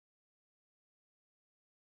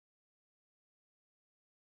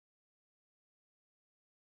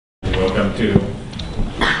welcome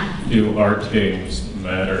to Do Art Games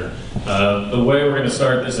Matter. The way we're going to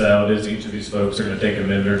start this out is each of these folks are going to take a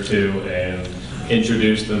minute or two and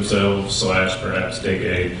introduce themselves / perhaps take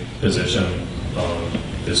a position on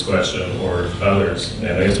this question or others.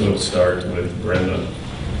 And I guess we'll start with Brenda.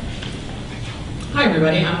 Hi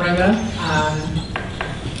everybody, I'm Brenda.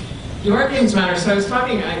 Do Art Games Matter? So I was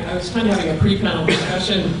kind of having a pre-panel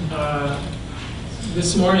discussion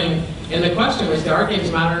this morning, and the question was, do art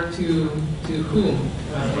games matter to whom?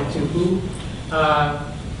 Or to who?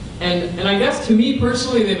 And I guess to me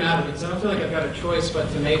personally they matter, because I don't feel like I've got a choice but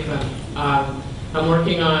to make them. I'm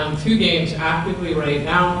working on 2 games actively right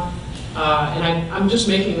now, and I'm just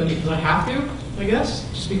making them because I have to, I guess,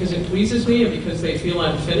 just because it pleases me and because they feel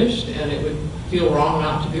unfinished and it would feel wrong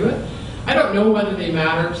not to do it. I don't know whether they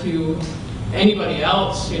matter to anybody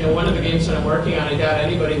else. You know, one of the games that I'm working on, I doubt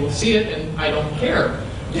anybody will see it, and I don't care,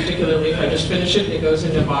 particularly if I just finish it and it goes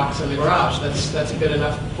into a box in the garage. That's a good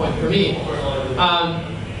enough point for me.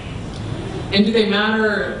 And do they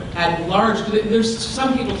matter at large? There's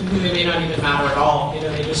some people to whom they may not even matter at all. You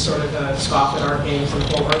know, they just sort of scoff at art games and the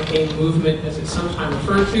whole art game movement, as it's sometimes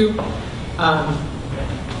referred to.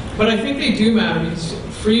 But I think they do matter because,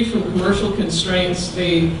 free from commercial constraints,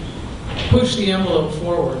 they push the envelope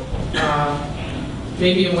forward,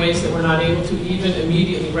 maybe in ways that we're not able to even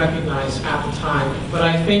immediately recognize at the time. But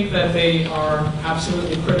I think that they are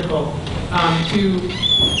absolutely critical to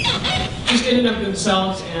just in and of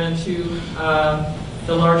themselves and to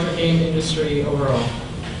the larger game industry overall.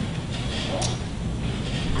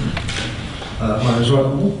 My name is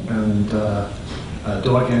Rob, and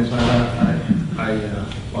do art games matter?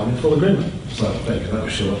 I'm in full agreement. So thank you, that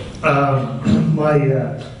was short.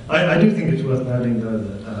 I do think it's worth noting, though,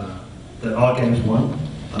 that art games won,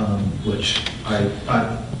 which I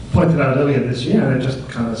pointed out earlier this year, and it just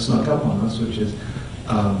kind of snuck up on us, which is,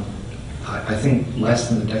 I think less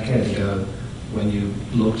than a decade ago, when you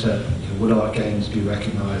looked at, would art games be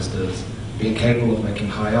recognized as being capable of making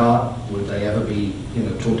high art? Would they ever be,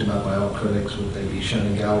 talked about by art critics? Would they be shown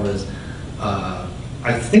in galleries?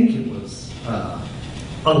 I think it was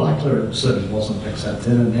unlikely, it certainly wasn't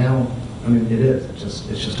accepted, and now, I mean, it is.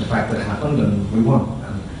 It's just a fact that it happened, and we won.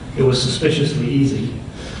 And it was suspiciously easy,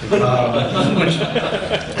 which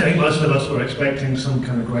I think most of us were expecting some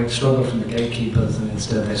kind of great struggle from the gatekeepers, and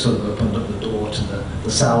instead they sort of opened up the door to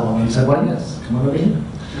the salon and said, well, yes, come on over here.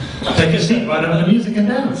 Take a seat right over the music and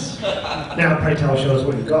dance. Now, pray tell, show us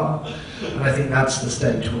what you've got. And I think that's the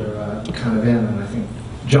stage we're kind of in, and I think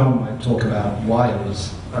John might talk about why it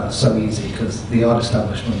was so easy, because the art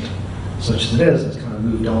establishment, such as it is, has kind of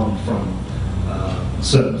moved on from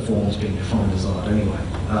certain forms being defined as art anyway.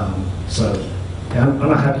 So yeah,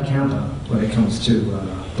 I'm a happy camper when it comes to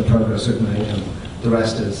the progress we've made, and the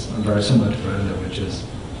rest is, I'm very similar to Brenda, which is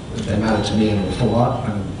they matter to me in the full art,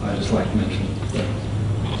 and I just like making them.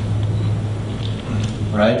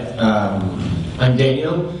 All right, I'm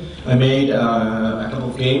Daniel. I made a couple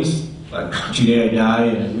of games, like Today I Die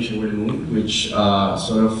and I Wish I Were the Moon, which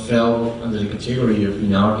sort of fell under the category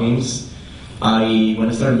of art games. When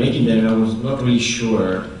I started making them, I was not really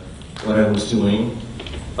sure what I was doing.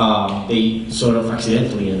 They sort of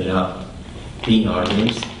accidentally ended up being art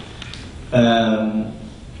games.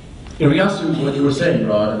 In regards to what you were saying,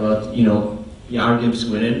 Rod, about art games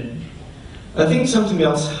winning, I think something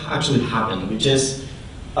else actually happened, which is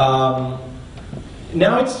now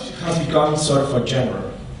it has become sort of a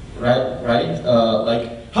genre, right?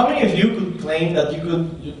 Like, how many of you could claim that you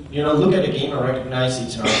could, look at a game and recognize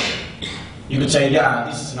it's an art game? You could say, yeah,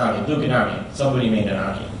 this is an art game, look an art game, somebody made an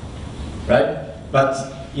art game, right?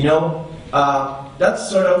 But, that's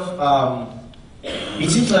sort of, it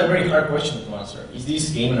seems like a very hard question to answer. Is this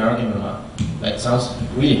game an art game or not? That sounds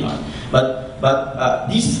really hard. But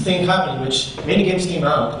this thing happened, which many games came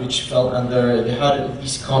out, which fell under, they had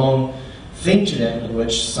this common thing to them, in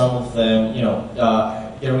which some of them,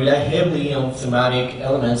 they rely heavily on thematic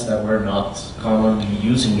elements that were not commonly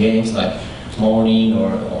used in games, like mourning or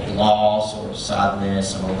loss or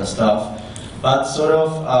sadness and all that stuff, but sort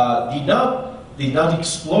of did not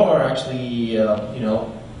explore actually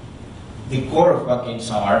the core of what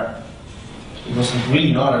games are. It was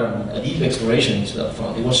really not a deep exploration into that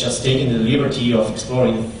front. It was just taking the liberty of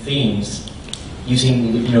exploring themes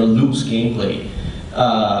using loose gameplay,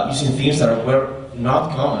 using themes that were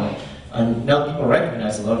not common. And now people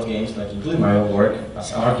recognize a lot of games, like including my own work,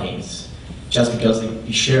 as art games, just because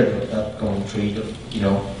they share that common trait of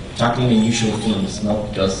tackling unusual themes, not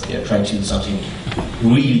because they're trying to do something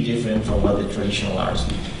really different from what the traditional arts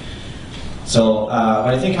do. So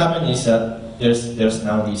what I think happened is that there's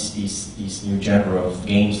now this new genre of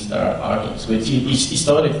games that are art games, which is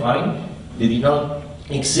totally fine. they did not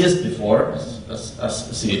exist before as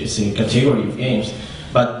a category of games,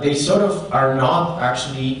 but they sort of are not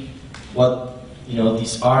actually what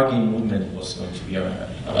this art game movement was going to be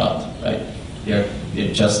about, right?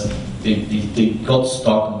 They got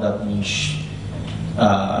stuck in that niche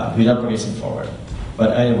without progressing forward.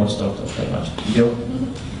 But I don't want to talk that much. Gil?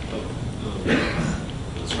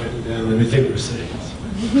 Let's write it down, everything we're saying.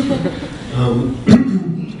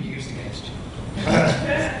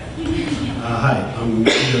 Hi, I'm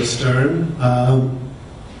Eddo Stern.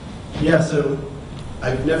 Yeah, so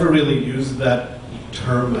I've never really used that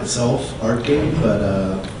term myself, art game, but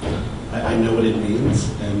I know what it means.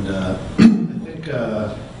 And I think,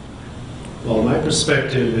 well, my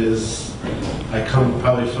perspective is I come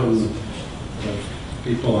probably from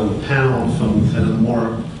people on the panel from kind of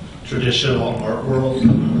more traditional art world.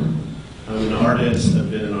 I'm an artist. I've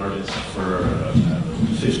been an artist for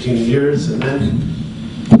 15 years, and then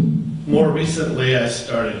more recently I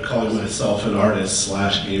started calling myself an artist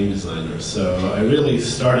 / game designer. So I really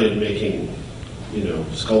started making,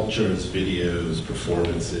 sculptures, videos,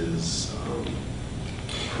 performances,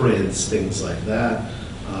 prints, things like that.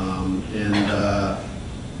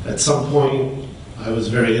 At some point, I was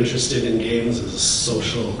very interested in games as a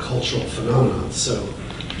social, cultural phenomenon. So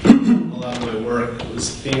a lot of my work was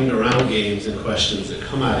themed around games and questions that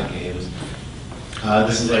come out of games.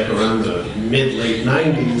 This is like around the mid-late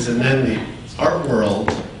 90s, and then the art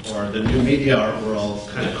world, or the new media art world,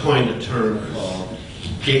 kind of coined a term called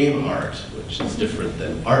game art, which is different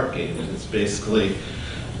than art game. And it's basically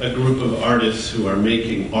a group of artists who are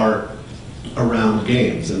making art around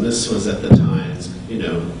games. And this was at the time,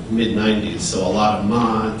 mid-90s, so a lot of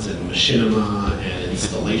mods and machinima and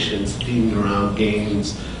installations themed around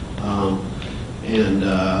games.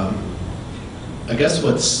 I guess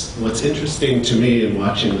what's interesting to me in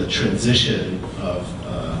watching the transition of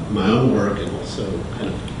my own work and also kind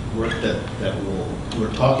of work that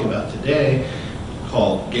we're talking about today,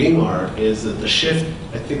 called game art, is that the shift,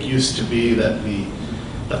 I think, used to be that the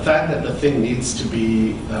fact that the thing needs to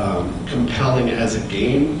be compelling as a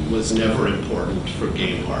game was never important for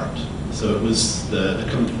game art. So it was the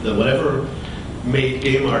whatever made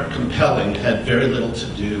game art compelling had very little to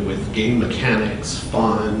do with game mechanics,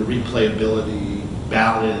 fun, replayability,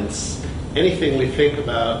 balance, anything we think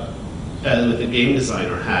about that a game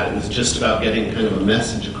designer had. It was just about getting kind of a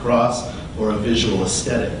message across or a visual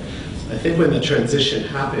aesthetic. I think when the transition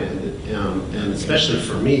happened, and especially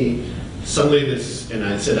for me, suddenly and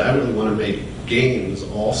I said, I really want to make games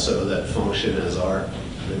also that function as art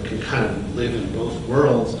and can kind of live in both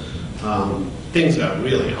worlds. Things got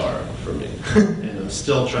really hard for me, and I'm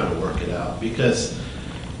still trying to work it out, because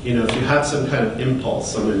if you have some kind of impulse,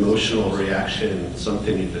 some emotional reaction,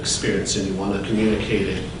 something you've experienced and you want to communicate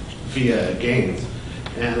it via games,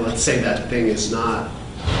 and let's say that thing is not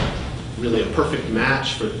really a perfect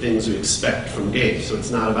match for things we expect from games. So it's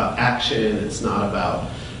not about action, it's not about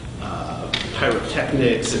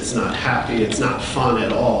pyrotechnics, it's not happy, it's not fun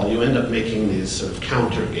at all. You end up making these sort of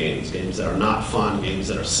counter games that are not fun, games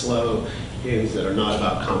that are slow, games that are not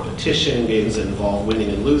about competition, games that involve winning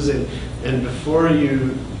and losing. And before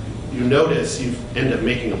you notice, you end up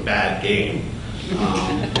making a bad game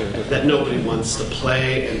that nobody wants to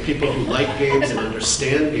play. And people who like games and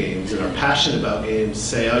understand games and are passionate about games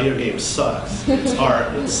say, oh, your game sucks. It's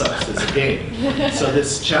art, it sucks as a game. So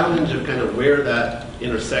this challenge of kind of where that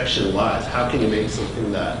intersection lies, how can you make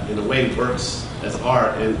something that in a way works as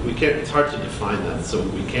art? And it's hard to define that, so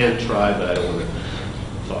we can try, but I don't want to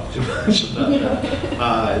talk too much about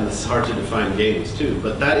that. And it's hard to define games too.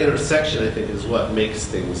 But that intersection, I think, is what makes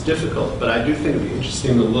things difficult. But I do think it'd be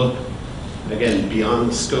interesting to look, again, beyond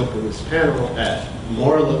the scope of this panel, at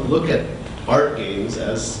more look at art games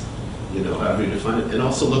as, however you define it, and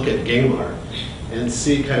also look at game art and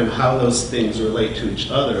see kind of how those things relate to each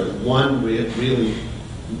other. One, really,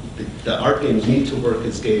 the art games need to work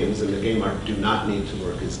as games, and the game art do not need to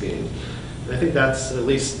work as games. And I think that's at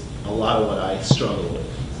least a lot of what I struggle with.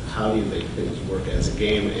 How do you make things work as a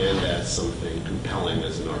game and as something compelling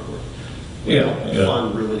as an artwork?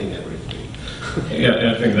 Fun ruining everything.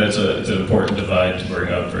 Yeah, I think it's an important divide to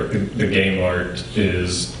bring up. The game art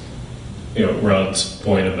is, Rod's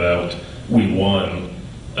point about we won.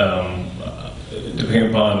 Depending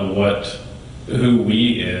upon who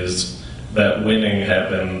we is, that winning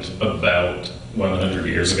happened about 100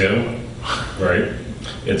 years ago, right?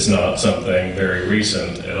 It's not something very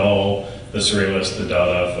recent at all. The Surrealists, the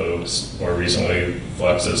Dada folks, more recently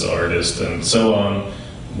Fluxus artists, and so on.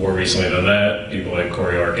 More recently than that, people like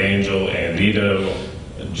Corey Archangel, Andito,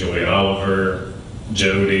 Julian Oliver,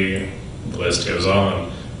 Jody, the list goes on.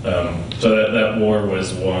 So that war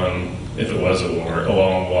was won if it was a war, a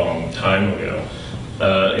long, long time ago.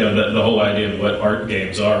 The whole idea of what art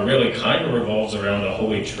games are really kind of revolves around a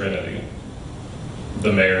holy trinity: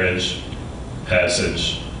 the marriage,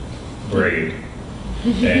 passage, braid.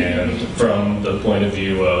 And from the point of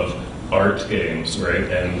view of art games, right?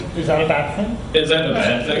 And is that a bad thing? Is that a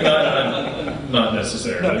bad thing? Not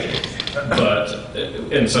necessarily. But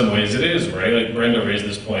in some ways it is, right? Like Brenda raised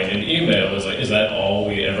this point in email, is that all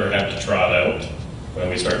we ever have to trot out when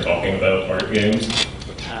we start talking about art games?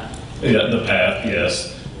 The path. Yeah, the path,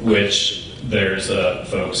 yes. Which there's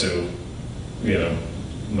folks who,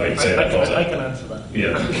 might say I can answer that.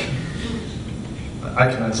 Yeah. I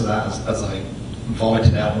can answer that as I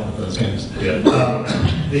vomited out one of those games. Yeah.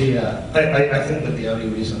 I think that the only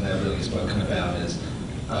reason they're really spoken about is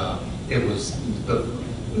there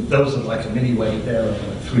was like a mini wave there of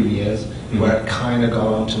like 3 years where it kind of got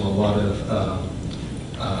onto a lot of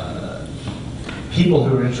people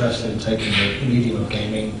who were interested in taking the medium of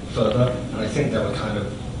gaming further, and I think there were kind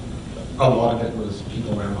of a lot of it was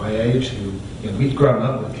people around my age who we'd grown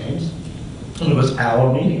up with games, and it was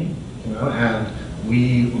our medium, and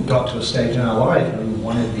we got to a stage in our life where we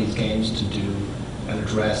wanted these games to do and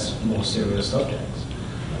address more serious subjects.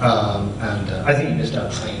 And I think you missed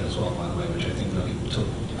out Train as well, by the way, which I think really took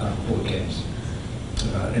board games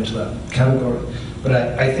into that category. But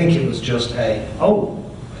I think it was just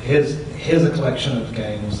here's a collection of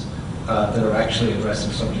games that are actually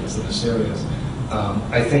addressing subjects that are serious.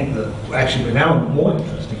 I think that actually we're now in a more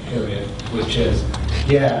interesting period, which is,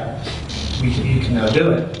 you can now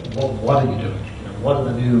do it. What are you doing? What are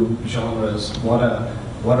the new genres? What are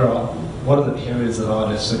the periods that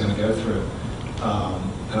artists are going to go through?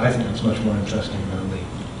 And I think it's much more interesting than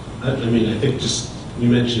I think just you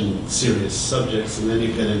mentioned serious subjects, and then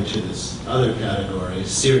you get into this other category,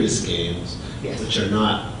 serious games, which are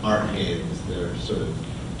not art games. They're sort of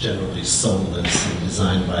generally soulless and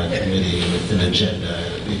designed by a committee with an agenda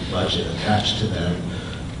and a big budget attached to them.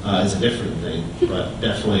 Is a different thing, but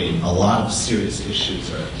definitely a lot of serious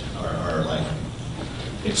issues are like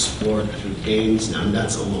explored through games now, and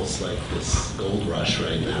that's almost like this gold rush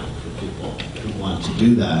right now for people who want to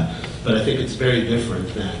do that. But I think it's very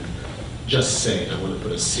different than just saying, I want to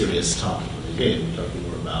put a serious topic on the game. We're talking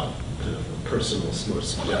more about kind of a personal, more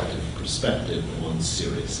subjective perspective on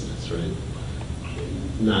seriousness, right?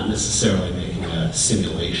 Not necessarily making a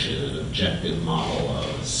simulation, an objective model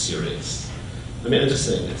of serious. I'm just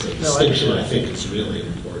saying it's a distinction I think is really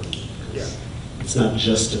important. Yeah. It's not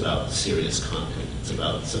just about serious content, it's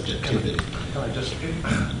about subjectivity.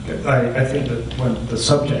 I think that when the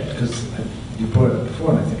subject, because you brought it up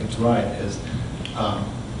before, and I think it's right, is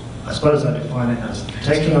I suppose I define it as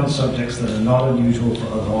taking on subjects that are not unusual for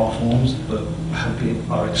other art forms, but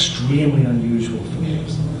are extremely unusual for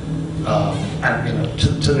games. And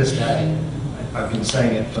to this day, I've been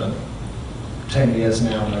saying it for 10 years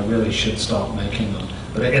now, and I really should start making them.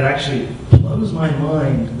 But it actually blows my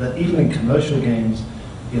mind that even in commercial games,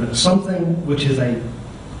 something which is a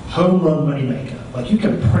home run moneymaker, like you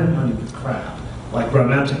can print money with crap, like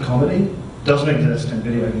romantic comedy, doesn't exist in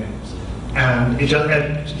video games. And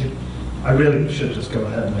I really should just go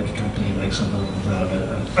ahead and make a company and make some millions out of it,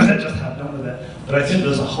 and just have done with it. But I think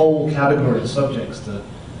there's a whole category of subjects that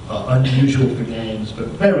are unusual for games, but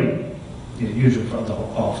very usual for other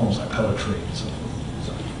art forms like poetry and so forth.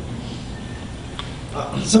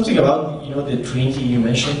 Something about the Trinity you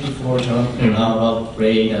mentioned before, John, about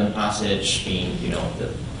Braid and Passage being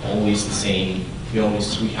always the same. We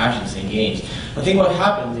always rehash the same games. I think what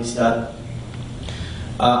happened is that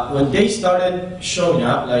when they started showing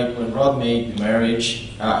up, like when Rod made The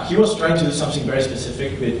Marriage, he was trying to do something very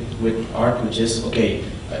specific with art, which is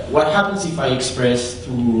what happens if I express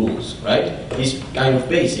through rules, right? It's kind of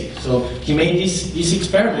basic. So he made this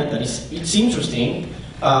experiment that it's interesting.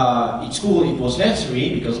 It's cool, it was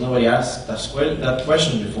necessary because nobody asked that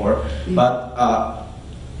question before, but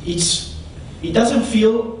it doesn't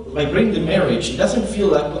feel, by Braid and The Marriage, it doesn't feel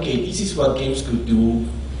like, okay, this is what games could do,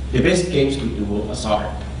 the best games could do as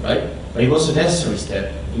art, right? But it was a necessary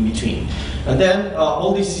step in between. And then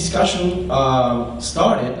all this discussion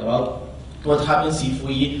started about what happens if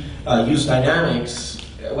we use dynamics.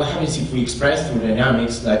 What happens if we express through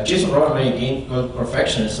dynamics? Like Jason Rowan made a game called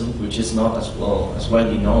Perfectionism, which is not as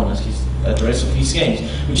widely known as the rest of his games,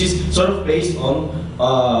 which is sort of based on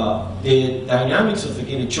the dynamics of the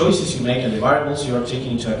game, the choices you make, and the variables you are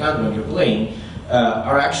taking into account when you're playing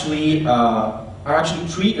are actually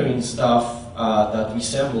triggering stuff that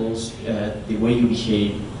resembles the way you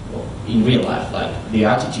behave in real life, like the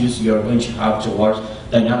attitudes you are going to have towards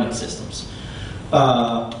dynamic systems.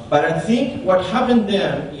 But I think what happened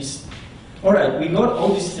then is all right, we got all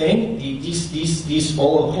this thing, this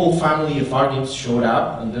whole family of art games showed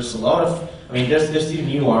up, and there's a lot of, I mean, there's still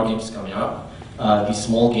new art games coming up. These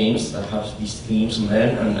small games that have these themes and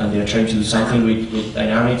they're trying to do something with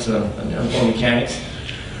dynamics or mechanics.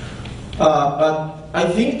 But I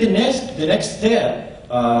think the next step,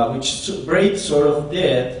 which Braid sort of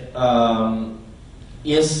did,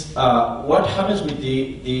 is what happens with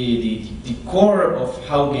the core of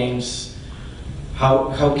how games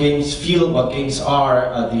feel, what games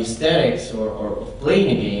are, the aesthetics or playing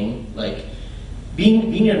a game. Like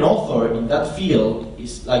being an author in that field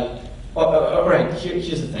is like. All right,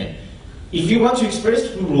 here's the thing. If you want to express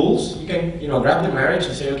through rules, you can grab the marriage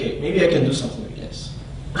and say, okay, maybe I can do something like this.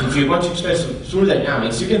 If you want to express through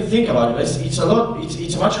dynamics, you can think about it. It's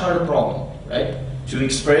a much harder problem, right? To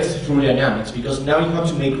express through dynamics, because now you have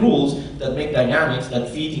to make rules that make dynamics that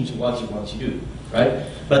fit into what you want to do, right?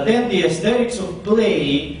 But then the aesthetics of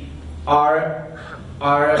play are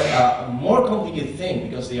a more complicated thing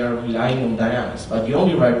because they are relying on dynamics, but you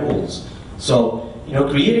only write rules. So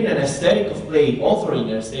creating an aesthetic of play, authoring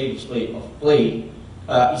an aesthetic of play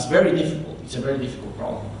is very difficult. It's a very difficult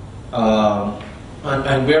problem. And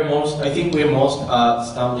I think we're most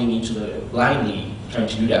stumbling into blindly trying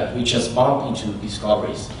to do that. We just bump into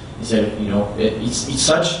discoveries. It's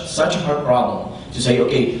such a hard problem to say,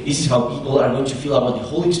 okay, this is how people are going to feel about the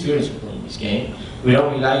whole experience of playing this game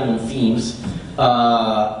without relying on themes.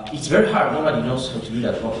 It's very hard. Nobody knows how to do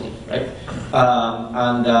that properly, right?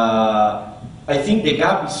 I think the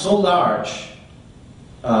gap is so large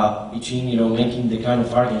between making the kind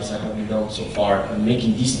of art games that have been done so far and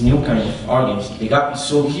making these new kind of art games. The gap is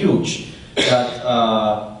so huge that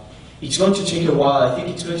it's going to take a while. I think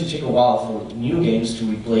it's going to take a while for new games to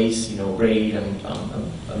replace Braid and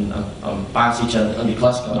Passage and the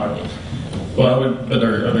classical art games. Well, but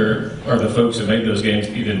are the folks who made those games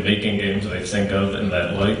even making games they think of in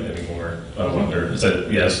that light anymore? I wonder. Is that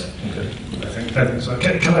yes? Okay. I think so.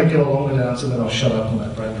 Can I give a longer answer, then I'll shut up and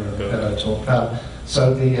let Brenda talk.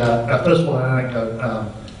 So first of all, an anecdote.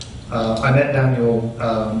 I met Daniel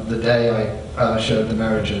the day I showed The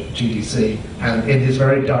Marriage at GDC, and in his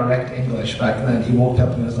very direct English back then, he walked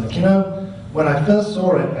up and was like, when I first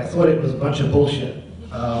saw it, I thought it was a bunch of bullshit.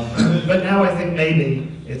 But now I think maybe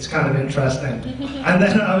it's kind of interesting. And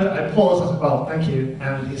then I paused, I said, well, thank you.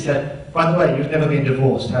 And he said, by the way, you've never been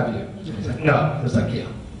divorced, have you? I was like, no. I was like, yeah.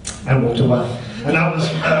 And walked away. And that was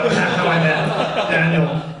how I met Daniel,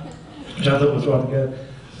 which I thought was rather good.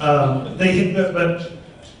 I've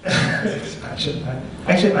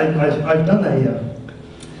done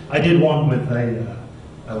I did one with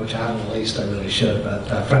which I haven't released, I really should, but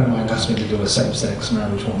a friend of mine asked me to do a same-sex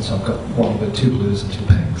marriage one, so I've got one with 2 blues and 2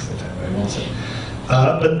 pinks. They don't really want it.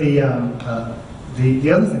 But the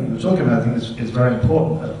other thing you were talking about, I think, is very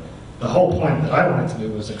important. The whole point that I wanted to do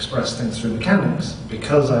was express things through mechanics,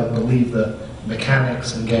 because I believe that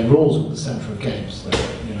mechanics and game rules were the center of games.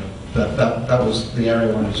 That was the area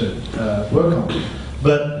I wanted to work on.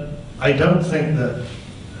 But I don't think that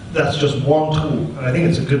that's just one tool, and I think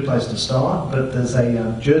it's a good place to start. But there's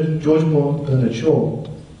George Bernard Shaw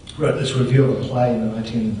wrote this review of a play in the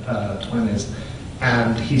 1920s,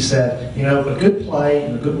 and he said, a good play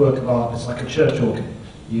and a good work of art is like a church organ.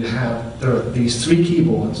 There are these 3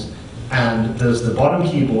 keyboards, and there's the bottom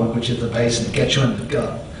keyboard, which is the bass and it gets you in the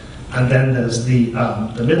gut. And then there's the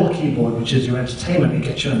middle keyboard, which is your entertainment, it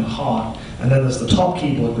gets you in the heart. And then there's the top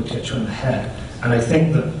keyboard, which gets you in the head. And I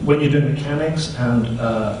think that when you're doing mechanics and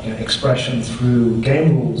expression through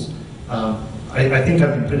game rules, I think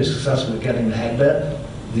I've been pretty successful at getting the head bit.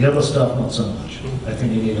 The other stuff, not so much. I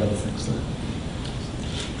think you need other things there.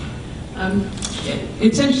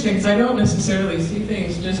 It's interesting because I don't necessarily see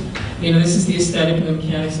things just, this is the aesthetic and the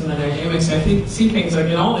mechanics and the dynamics. I see things like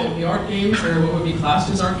in all the art games, or what would be classed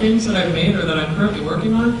as art games that I've made or that I'm currently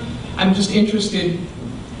working on, I'm just interested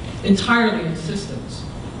entirely in systems.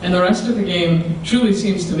 And the rest of the game truly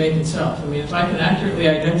seems to make itself. I mean, if I can accurately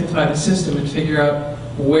identify the system and figure out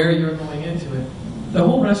where you're going into it, the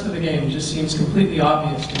whole rest of the game just seems completely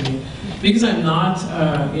obvious to me. Because I'm not,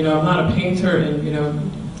 I'm not a painter, and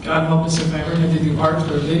God help us if I ever had to do art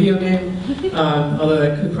for a video game, although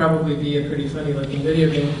that could probably be a pretty funny looking video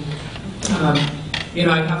game.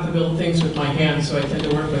 I'd have to build things with my hands, so I tend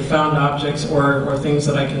to work with found objects or things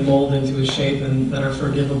that I can mold into a shape and that are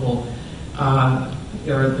forgivable.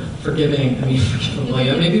 Or forgiving, forgivable,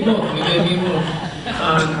 yeah, maybe both, maybe both.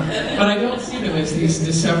 But I don't see them as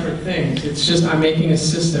these separate things. It's just I'm making a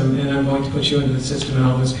system, and I'm going to put you into the system, and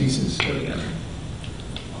all those pieces go together.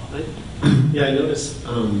 Yeah, I noticed,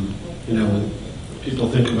 when people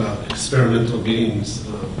think about experimental games,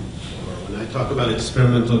 or when I talk about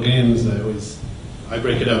experimental games, I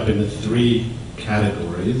break it up into 3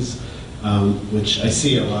 categories, which I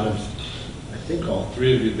see a lot of, I think all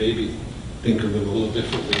 3 of you maybe think of them a little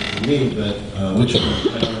differently than me, but which one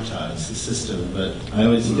prioritize the system. But I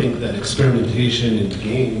always think that experimentation in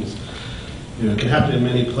games, it can happen in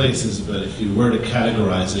many places, but if you were to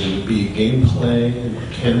categorize it, it would be gameplay and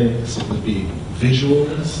mechanics, it would be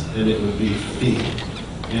visuals, and it would be theme.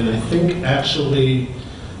 And I think actually,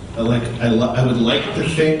 I would like to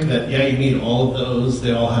think that, yeah, you need all of those.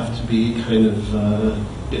 They all have to be kind of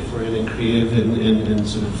different and creative and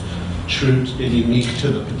sort of true and unique to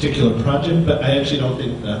the particular project, but I actually don't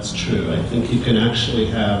think that's true. I think you can actually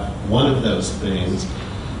have one of those things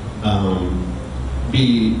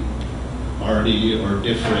be arty or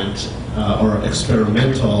different or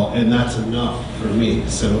experimental, and that's enough for me.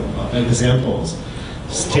 So examples.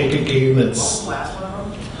 Just take a game that's...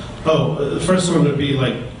 the first one would be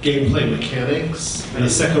like gameplay mechanics, and the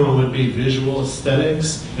second one would be visual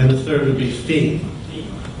aesthetics, and the third would be theme.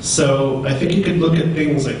 So I think you could look at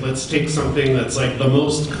things like, let's take something that's like the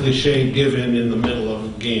most cliche given in the middle of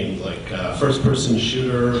a game, like first-person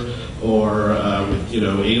shooter, or with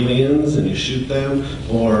aliens and you shoot them,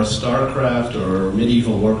 or StarCraft or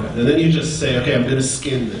Medieval Warcraft, and then you just say, okay, I'm going to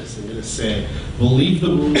skin this. I'm going to say, we'll leave the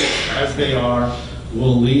rules as they are.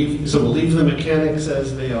 We'll leave the mechanics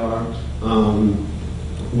as they are.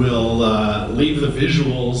 We'll leave the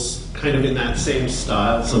visuals kind of in that same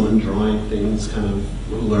style. Someone drawing things, kind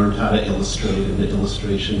of learned how to illustrate in the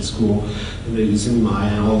illustration school, and they're using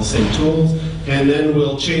Maya and all the same tools. And then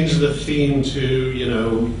we'll change the theme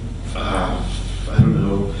to, I don't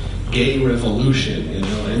know, gay revolution,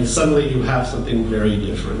 and suddenly you have something very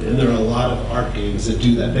different. And there are a lot of art games that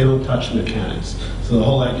do that. They don't touch mechanics. So the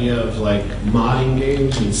whole idea of like modding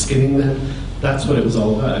games and skinning them, that's what it was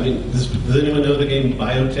all about. I mean, does anyone know the game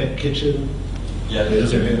Biotech Kitchen? Yeah,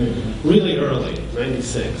 really early,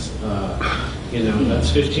 96. That's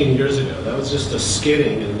 15 years ago. That was just a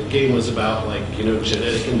skinning, and the game was about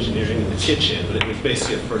genetic engineering in the kitchen, but it was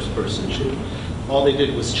basically a first-person shooter. All they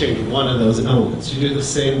did was change one of those elements. You do the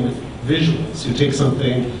same with visuals. You take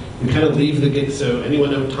something, you kind of leave the game. So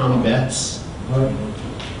anyone know Tom Betts?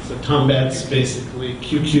 So Tom Betts, basically,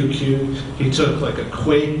 QQQ, he took like a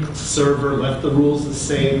Quake server, left the rules the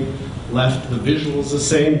same, left the visuals the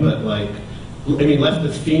same, but left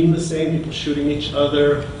the theme the same, people shooting each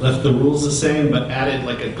other, left the rules the same, but added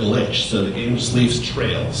like a glitch, so the game just leaves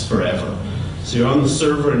trails forever. So you're on the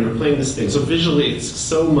server and you're playing this thing. So visually, it's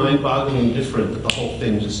so mind-boggling different that the whole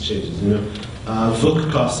thing just changes.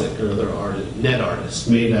 Vuk Kosik, another net artist,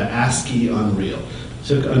 made ASCII Unreal.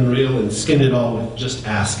 Took Unreal and skinned it all with just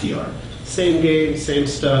ASCII art. Same game, same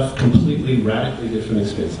stuff, completely, radically different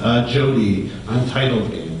experience. Jody,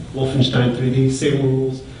 Untitled game. Wolfenstein 3D, same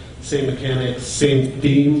rules, same mechanics, same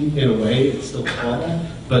theme in a way, it's still called that,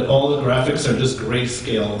 but all the graphics are just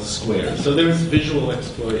grayscale squares. So there's visual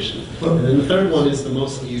exploration. And then the third one is the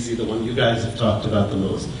most easy, the one you guys have talked about the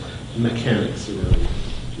most, mechanics,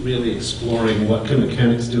 really exploring what can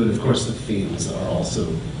mechanics do, and of course the themes are also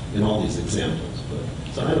in all these examples.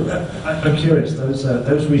 So I'm curious, those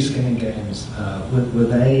reskinning games, were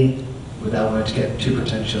they, without wanting to get too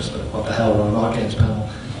pretentious, but what the hell, we're on an art games panel,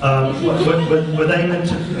 were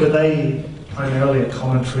they primarily a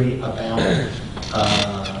commentary about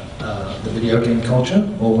the video game culture,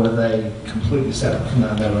 or were they completely separate from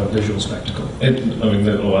that? They were a visual spectacle.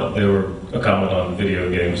 They were a comment on video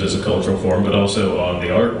games as a cultural form, but also on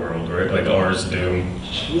the art world, right? Like Ars Doom,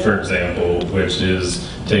 for example, which is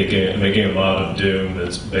making a mod of Doom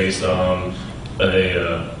that's based on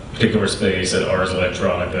a particular space at Ars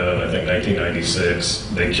Electronica in, I think, 1996.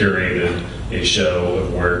 They curated a show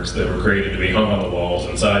of works that were created to be hung on the walls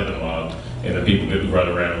inside the mod, and the people could run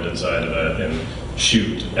around inside of it and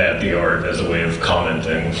shoot at the art as a way of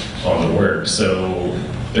commenting on the work. So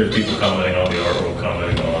there's people commenting on the art world,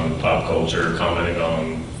 commenting on pop culture, commenting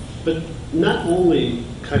on... But not only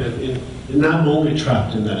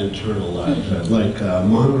trapped in that internal life. Like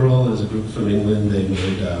Mongrel is a group from England. They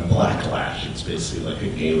made Blacklash. It's basically like a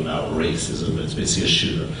game about racism. It's basically a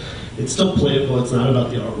shooter. It's still playable. It's not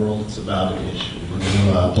about the art world. It's about an issue.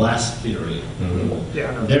 Blast Theory.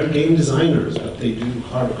 Yeah. They're game designers, but they do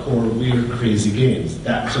hardcore, weird, crazy games.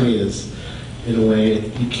 That to me is, in a way,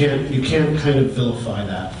 you can't kind of vilify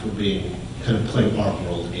that for being kind of playing art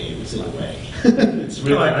world games in a way. It's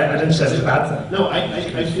really, no, I didn't say it's a bad thing. No,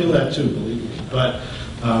 I feel that too, believe me.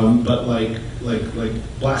 But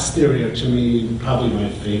like Blast Theory are to me probably my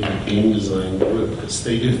favorite game design group, because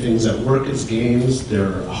they do things that work as games.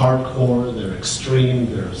 They're hardcore, they're extreme,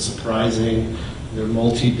 they're surprising, they're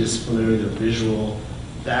multidisciplinary, they're visual.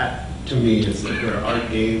 That to me is that where art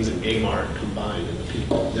games and game art combine in the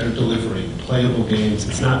people. They're delivering playable games.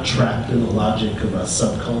 It's not trapped in the logic of a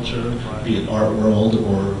subculture, be it art world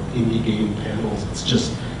or indie game panels. It's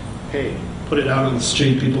just, hey, put it out on the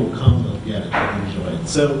street, people will come, they'll get it, they'll enjoy it.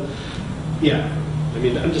 So, yeah, I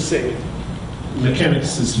mean, I'm just saying,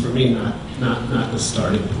 mechanics is for me not the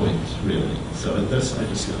starting point, really. So this, I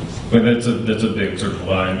just noticed. But that's a big sort of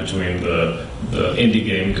line between the indie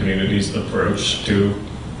game community's approach to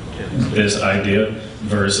this idea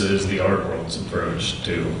versus the art world's approach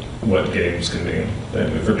to what games can mean.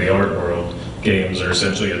 And for the art world, games are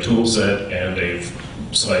essentially a tool set and a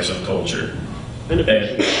slice of culture. And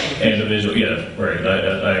a visual, yeah, right.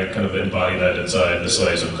 I kind of embody that inside the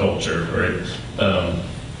slice of culture, right?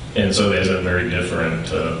 And so there's a very different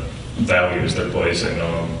values they're placing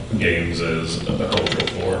on games as a cultural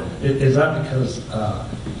form. Is that because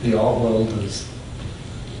the art world is,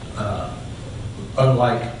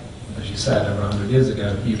 unlike, as you said, over 100 years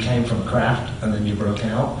ago, you came from a craft and then you broke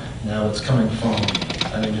out. Now it's coming from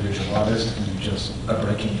an individual artist and you just are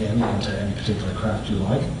breaking into any particular craft you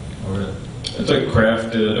like? Or it's like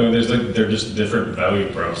craft, I mean, they're just different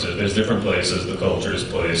value props. There's different places the cultures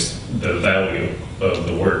place the value of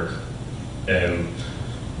the work. And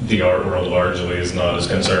the art world largely is not as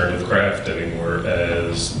concerned with craft anymore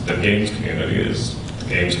as the games community is. The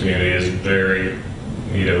games community is very,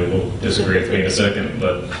 we'll disagree with me in a second,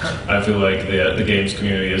 but I feel like the games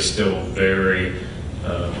community is still very,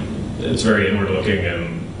 it's very inward looking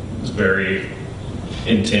and it's very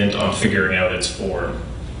intent on figuring out its form,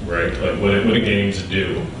 right? Like what do games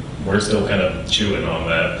do? We're still kind of chewing on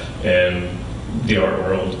that. And the art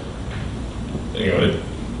world,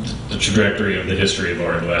 the trajectory of the history of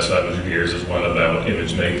art in the last 500 years is one about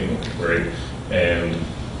image making, right? And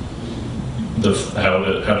how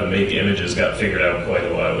to make images got figured out quite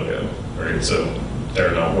a while ago, right? So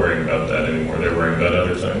they're not worrying about that anymore. They're worrying about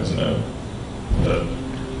other things now. But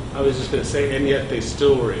I was just going to say, and yet they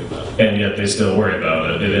still worry about it. And yet they still worry about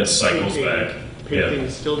it, and it cycles back. Painting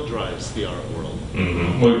still drives the art world.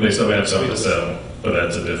 Mm-hmm. Well, they still have something to sell, but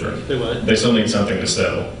that's a different. They what? They still need something to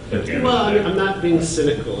sell at the end Well, of the day. I'm not being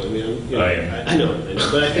cynical. I mean, I I know,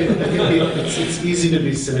 but I think it's easy to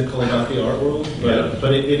be cynical about the art world,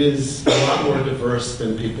 but it is a lot more diverse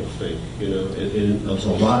than people think. There's a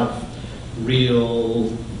lot of real,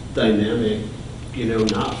 dynamic,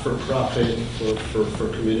 not for profit, for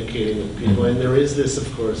communicating with people, and there is this,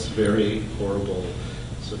 of course, very horrible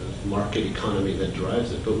sort of market economy that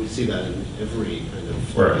drives it, but we see that in every kind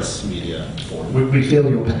of mass media form. we feel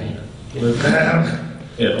your pain.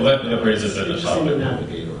 Yeah, well, that raises It's a interesting to topic.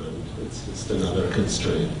 navigate around. It's just another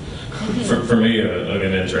constraint. For me, like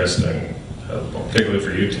an interesting, particularly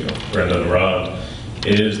for you two, Brenda and Rod,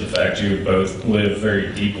 is the fact you both live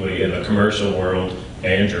very deeply in the commercial world,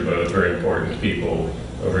 and you're both very important people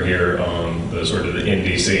over here on the sort of the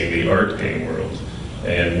indie scene, the art game world.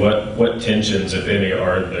 And what tensions, if any,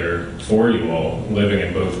 are there for you all living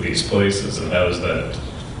in both of these places, and how does that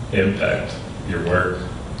impact your work,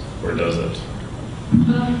 or does it?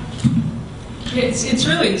 It's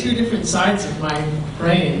really two different sides of my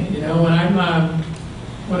brain.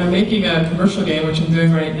 When I'm making a commercial game, which I'm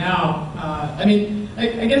doing right now,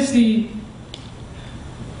 I guess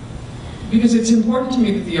because it's important to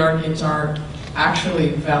me that the art games are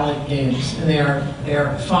actually valid games, and they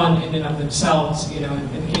are fun in and of themselves. In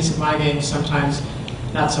the case of my games,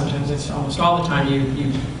 not sometimes, it's almost all the time,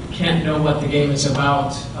 you can't know what the game is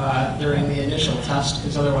about during the initial test,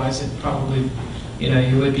 because otherwise it probably,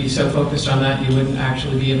 you would be so focused on that you wouldn't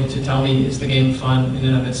actually be able to tell me, is the game fun in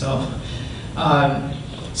and of itself.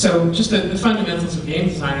 So just the fundamentals of game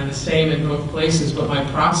design are the same in both places, but my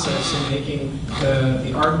process in making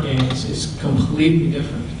the art games is completely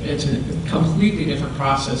different. It's a completely different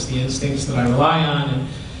process. The instincts that I rely on and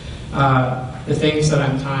the things that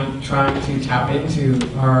I'm trying to tap into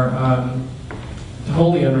are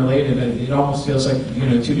wholly unrelated. It almost feels like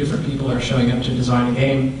two different people are showing up to design a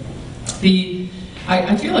game.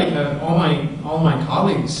 I feel like all my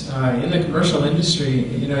colleagues in the commercial industry,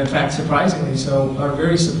 in fact, surprisingly so, are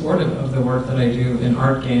very supportive of the work that I do in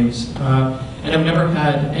art games. And I've never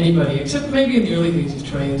had anybody, except maybe in the early days of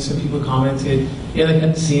training, some people commented, they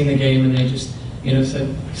hadn't seen the game and they just,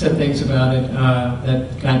 said things about it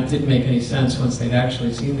that kind of didn't make any sense once they'd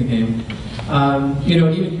actually seen the game.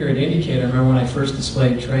 Even here at IndieCade, I remember when I first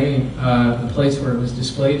displayed Train, the place where it was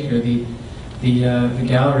displayed here, the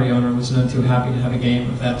gallery owner was none too happy to have a game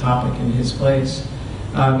of that topic in his place.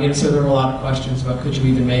 So there were a lot of questions about could you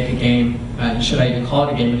even make a game, and should I even call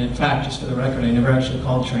it a game? And in fact, just for the record, I never actually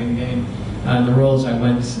called Train a game. The rules I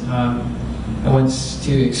went I went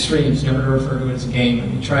to extremes, never to refer to it as a game. I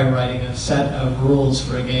mean, try writing a set of rules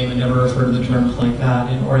for a game and never refer to the terms like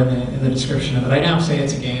that, or in the description of it. I now say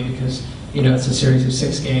it's a game because, you know, it's a series of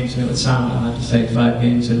 6 games, and it would sound odd to say 5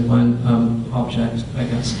 games in one object, I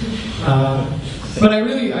guess. But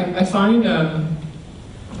I find that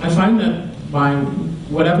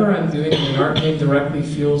whatever I'm doing in an art game directly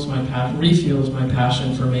refuels my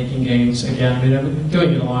passion for making games again. I mean, I've been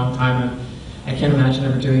doing it a long time. I can't imagine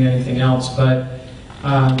ever doing anything else, but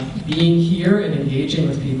being here and engaging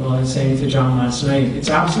with people, I was saying to John last night,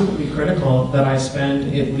 it's absolutely critical that I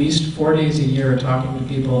spend at least 4 days a year talking to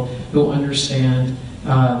people who understand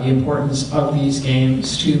the importance of these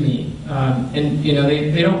games to me. And you know,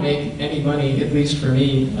 they don't make any money, at least for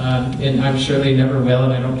me, and I'm sure they never will,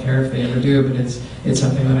 and I don't care if they ever do, but it's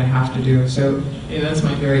something that I have to do. So yeah, that's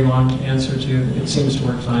my very long answer to it. Seems to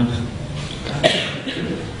work fine.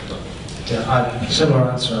 Yeah, similar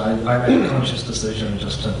answer. I made a conscious decision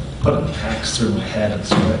just to put a text through my head and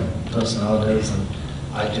see what personalities, and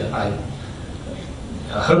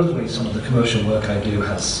hopefully some of the commercial work I do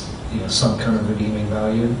has, you know, some kind of redeeming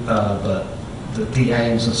value, but the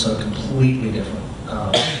aims are so completely different.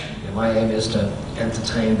 You know, my aim is to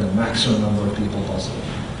entertain the maximum number of people possible,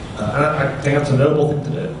 and I think that's a noble thing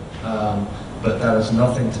to do. But that has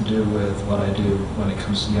nothing to do with what I do when it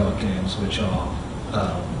comes to the art games, which are,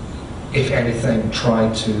 if anything, try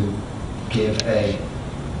to give a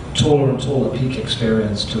taller and taller peak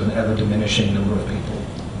experience to an ever-diminishing number of people.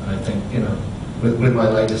 And I think, you know, with my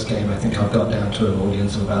latest game, I think I've got down to an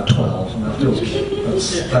audience of about 12, and that feels good.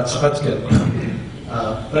 That's good.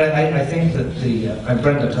 But I think that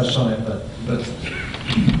Brenda touched on it, but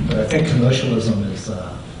I think commercialism is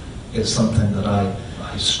something that I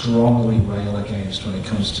strongly rail against when it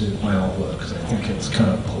comes to my artwork, because I think it's kind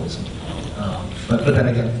of poison. But then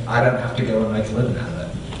again, I don't have to go and make a living out of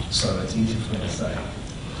it, so it's easy for me to say.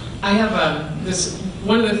 I have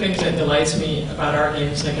one of the things that delights me about art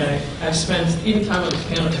games, like I've spent even time on this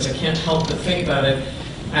panel because I can't help but think about it.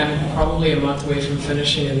 I'm probably a month away from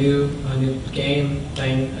finishing a new game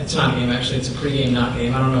thing. It's not a game, actually, it's a pre-game, not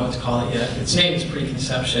game. I don't know what to call it yet. Its name is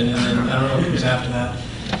Preconception, and then I don't know what comes after that.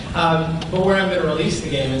 But where I'm going to release the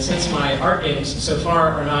game, and since my art games so far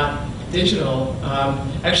are not digital, I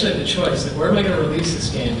actually have the choice. Like, where am I going to release this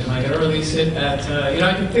game? Am I going to release it at, you know,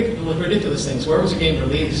 I can think of ridiculous things. Where was a game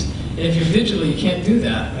released? And if you're digital, you can't do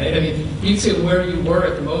that, right? I mean, you can say where you were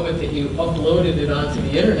at the moment that you uploaded it onto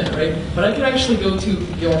the internet, right? But I could actually go to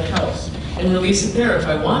your house and release it there if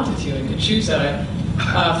I wanted to, and could choose that.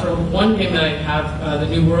 For one game that I have, The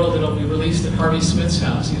New World, it'll be released at Harvey Smith's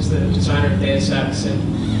house. He's the designer of Deus Ex, and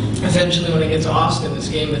eventually when I get to Austin, this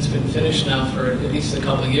game that's been finished now for at least a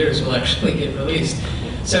couple of years will actually get released.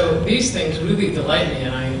 So these things really delight me,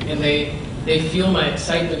 and they fuel my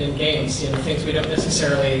excitement in games, you know, things we don't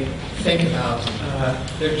necessarily think about.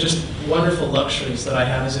 They're just wonderful luxuries that I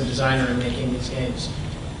have as a designer in making these games.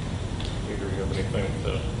 You have anything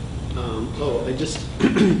to... I just...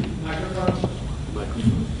 Microphone.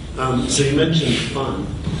 So you mentioned fun,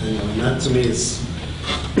 and that to me is,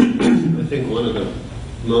 I think, one of the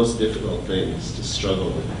most difficult things to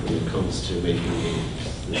struggle with when it comes to making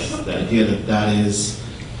games. It's the idea that is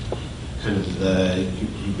kind of the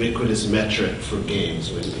ubiquitous metric for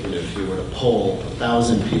games. When, you know, if you were to poll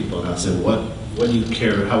 1,000 people and I said, what do you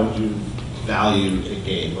care? How would you value a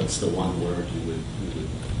game? What's the one word you would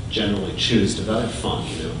generally choose to value? Fun.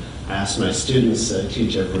 You know, I ask my students, I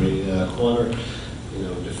teach every quarter, you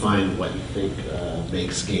know, define what you think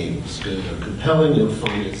makes games good or compelling. And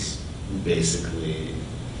fun is basically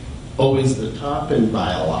always the top, and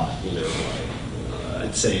by a lot. You know, like,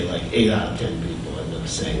 I'd say like 8 out of 10 people end up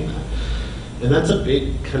saying that. And that's a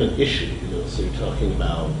big kind of issue, you know. So you're talking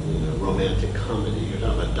about, you know, romantic comedy, you're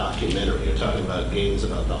talking about documentary, you're talking about games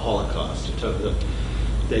about the Holocaust, you're talking about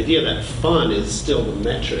the idea that fun is still the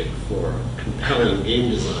metric for compelling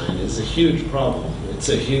game design is a huge problem. It's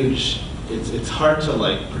a huge, it's hard to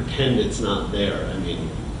like pretend it's not there. I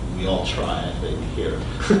mean, we all try, I think, here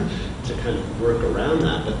to kind of work around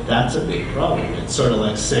that, but that's a big problem. It's sort of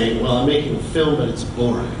like saying, well, I'm making a film, but it's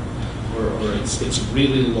boring. Or it's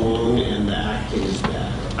really long and the acting is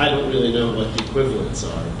bad. I don't really know what the equivalents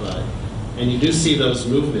are, and you do see those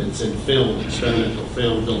movements in film, experimental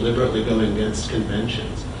film, deliberately going against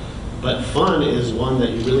conventions. But fun is one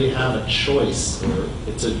that you really have a choice, or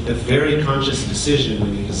it's a very conscious decision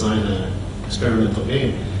when you design an experimental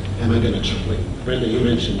game. Am I going to, like Brenda, you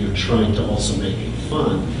mentioned you're trying to also make it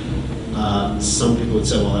fun. Some people would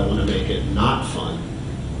say, well, I want to make it not fun.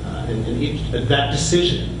 And that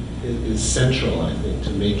decision is central, I think,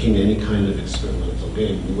 to making any kind of experimental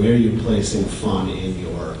game. Where are you placing fun in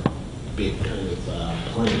your big kind of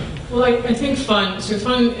plan? Well, I think fun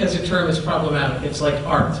as a term is problematic. It's like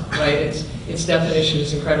art, right? Its definition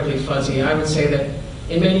is incredibly fuzzy. I would say that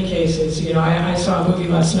in many cases, I saw a movie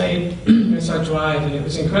last night, I saw Drive, and it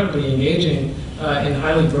was incredibly engaging and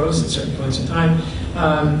highly gross at certain points in time.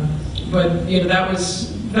 But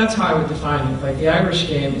that's how I would define it. Like the Irish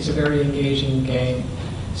game is a very engaging game,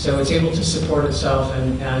 so it's able to support itself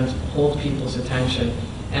and hold people's attention.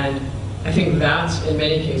 And I think that's, in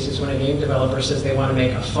many cases, when a game developer says they want to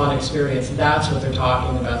make a fun experience, that's what they're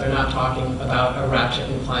talking about. They're not talking about a Ratchet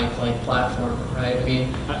and Clank-like platformer, right? I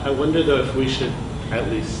mean, I wonder, though, if we should at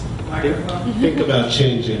least think about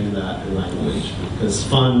changing that language, because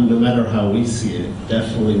fun, no matter how we see it,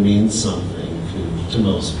 definitely means something to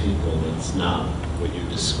most people. It's not what you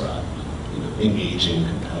described, engaging,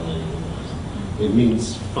 compelling. It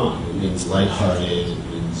means fun. It means lighthearted. It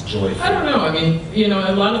means joyful. I don't know. I mean,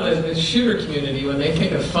 a lot of the shooter community, when they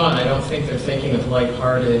think of fun, I don't think they're thinking of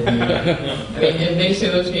lighthearted. I mean, and they say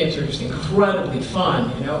those games are just incredibly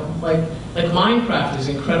fun. Like Minecraft is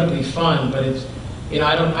incredibly fun, but it's, when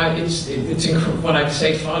I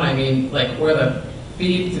say fun, I mean like where the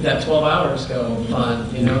beat did that 12 hours go fun.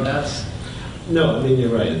 That's. No, I mean,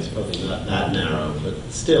 you're right. It's probably not that narrow, but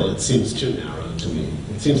still, it seems too narrow to me.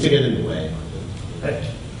 It seems to get in the way.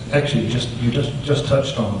 Actually, you just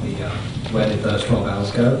touched on the where did those 12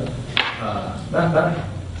 hours go?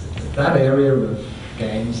 That area of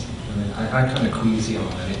games, I mean, I'm kind of queasy on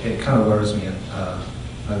it. It kind of worries me.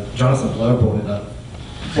 Jonathan Blow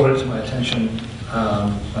brought it to my attention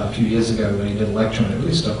a few years ago when he did a lecture, and it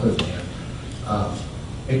really stuck with me.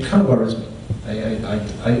 It kind of worries me.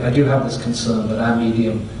 I do have this concern that our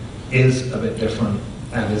medium is a bit different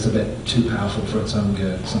and is a bit too powerful for its own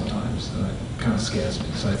good sometimes, and it kind of scares me.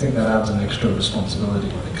 So I think that adds an extra responsibility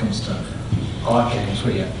when it comes to art games,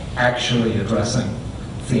 where you're actually addressing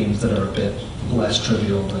themes that are a bit less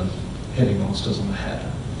trivial than hitting monsters on the head.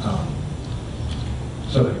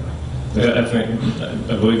 So anyway. Yeah,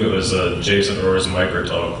 I believe it was Jason Orr's Micro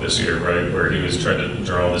Talk this year, right, where he was trying to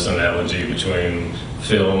draw this analogy between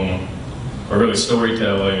film, or really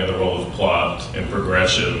storytelling, and the role of plot and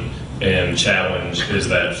progression, and challenge is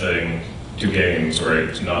that thing to games,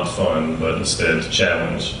 right? Not fun, but instead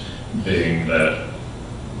challenge being that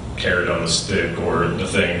carrot on the stick, or the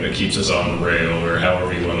thing that keeps us on the rail, or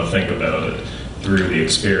however you want to think about it, through the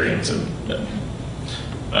experience. And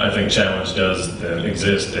I think challenge does then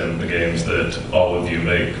exist in the games that all of you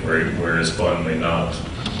make, right? Whereas fun may not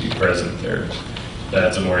be present there.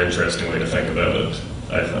 That's a more interesting way to think about it,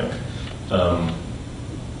 I think.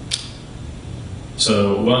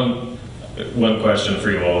 So one question for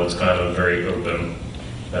you all is kind of very open.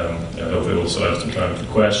 I hope we also have some time for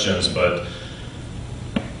questions, but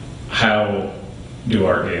how do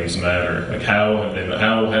art games matter? Like how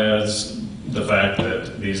has the fact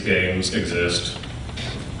that these games exist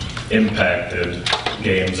impacted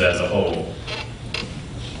games as a whole?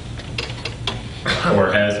 Or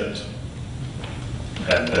has it?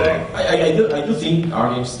 Well, I do think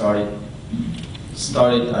art games started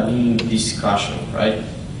a new discussion, right?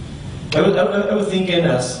 I was thinking,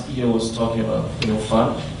 as Ida was talking about,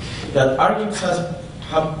 fun, that art games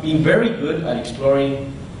have been very good at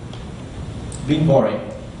exploring being boring.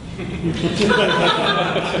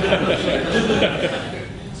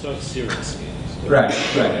 So serious. Right.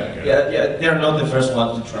 Yeah, they're not the first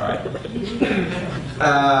one to try.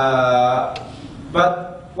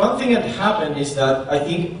 But one thing that happened is that I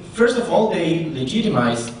think, first of all, they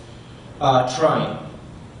legitimized trying,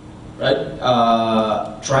 right?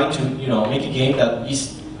 Trying to, make a game that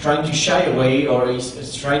is trying to shy away, or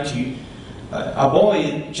is trying to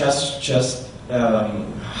avoid just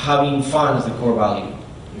having fun as the core value.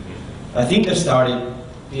 I think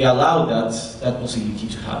they allowed that possibility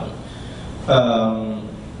to happen.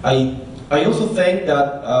 I also think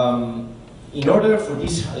that in order for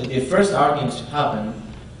the first art games to happen,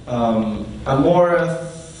 a more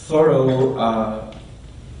thorough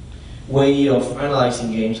way of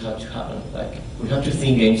analyzing games had to happen. Like, we have to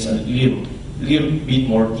think games a little bit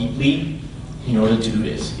more deeply in order to do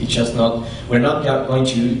this. It's just not, we're not going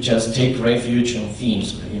to just take refuge on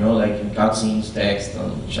themes, like in cutscenes, text,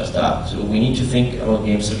 and just that. So we need to think about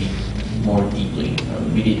games a bit more deeply,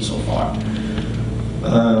 and we did so far.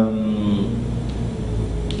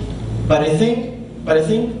 But I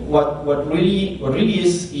think what really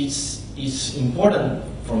is important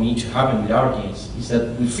for me to happen with our games is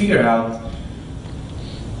that we figure out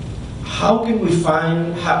how can we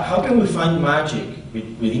find magic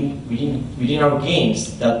within our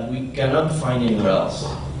games that we cannot find anywhere else.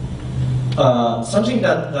 Something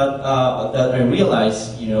that I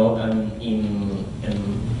realized, in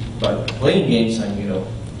by playing games and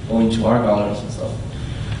going to art galleries and stuff,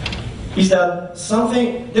 is that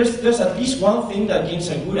there's at least one thing that games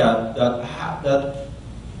are good at that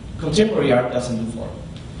contemporary art doesn't do for me,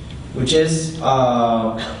 which is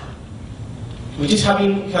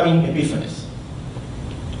having epiphanies.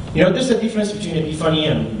 There's a difference between epiphany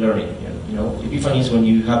and learning. Epiphany is when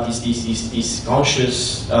you have this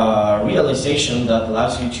conscious realization that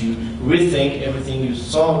allows you to rethink everything you've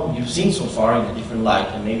seen so far in a different light,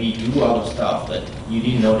 and maybe do other stuff that you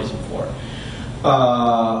didn't notice before.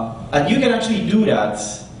 And you can actually do that.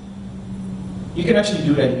 You can actually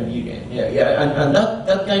do that in a video game. And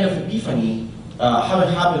that kind of epiphany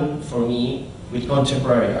haven't happened for me with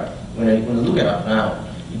contemporary art. When I look at it now,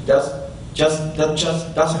 that just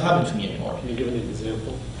doesn't happen to me anymore. Can you give an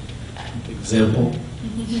example?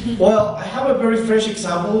 Well, I have a very fresh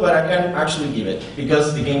example, but I can't actually give it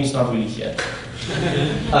because the game is not released yet.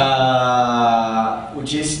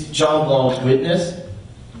 Which is John Blow's Witness.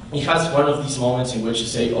 He has one of these moments in which you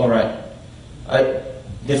say, "All right,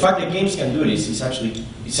 the fact that games can do this is actually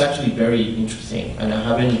very interesting, and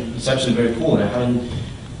it's actually very cool, and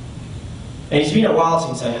it's been a while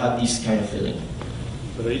since I had this kind of feeling."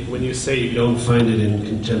 But when you say you don't find it in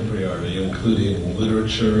contemporary art, are you including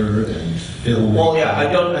literature and film? Well, yeah,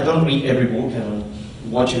 I don't read every book and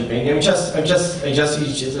watch every painting. It's just like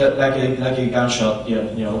a gunshot,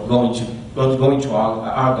 going to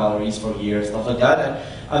art galleries for years, stuff like that,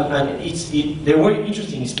 and they were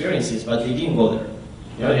interesting experiences, but they didn't go there.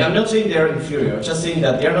 I'm not saying they're inferior. I'm just saying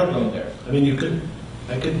that they're not going there. I mean,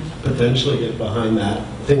 I could potentially get behind that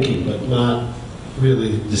thinking, but not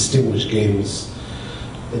really distinguish games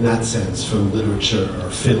in that sense from literature or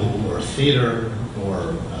film or theater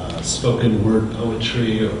or spoken word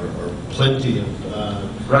poetry or plenty of.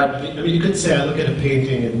 Right. I mean, you could say I look at a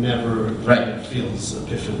painting and never Right. feels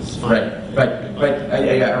fine. Right.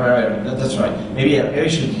 That's right. Maybe I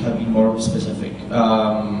should have been more specific.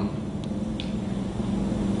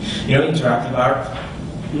 Interactive art.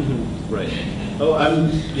 Mm-hmm. Right. Oh,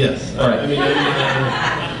 yes. All right. I mean,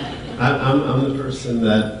 I'm the person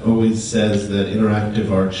that always says that interactive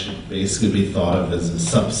art should basically be thought of as a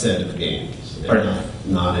subset of games, and Right.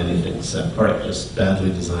 not anything separate. Right. Just badly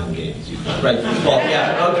designed games. Right. Well,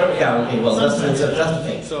 okay. Well, that's the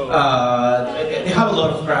thing. So- they have a lot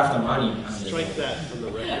of craft and money. Strike that from the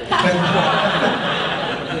record.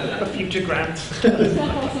 A future grant.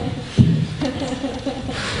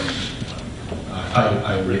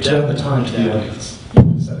 I return the time to the audience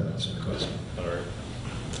instead of answering the question.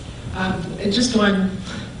 Just one,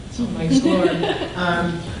 Mike's floor.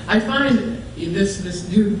 I find this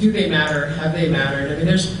do they matter? Have they mattered? I mean,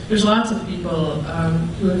 there's lots of people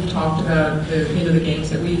who have talked about the games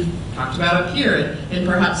that we've talked about up here, and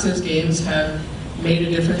perhaps those games have made a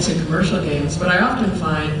difference in commercial games. But I often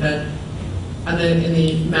find that in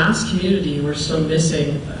the mass community, we're still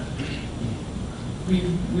missing. We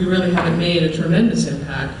really haven't made a tremendous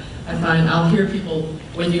impact. I find I'll hear people,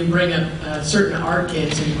 when you bring up certain art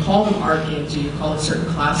games and you call them art games, or you call it certain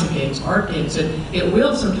classic games art games, and it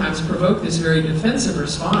will sometimes provoke this very defensive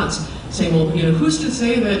response, saying, well, who's to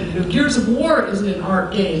say that Gears of War isn't an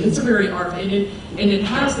art game? It's a very art game, and it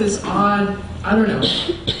has this odd, I don't know.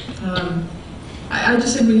 I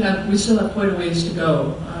just think we still have quite a ways to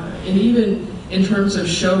go, and even in terms of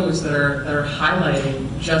shows that are highlighting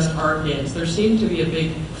just art games, there seemed to be a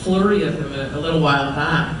big flurry of them a little while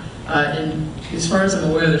back. And as far as I'm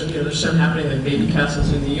aware, there's some happening like Baby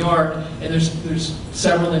Castles in New York, and there's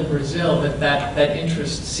several in Brazil, but that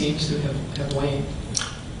interest seems to have waned.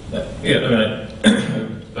 Yeah,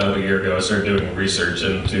 about a year ago, I started doing research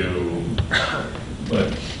into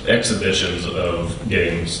exhibitions of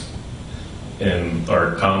games in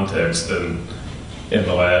art context, and in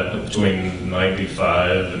the lab between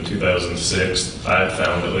 95 and 2006, I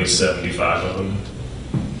found at least 75 of them.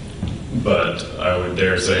 But I would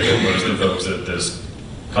dare say that most of the folks at this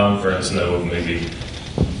conference know of maybe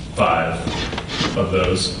 5 of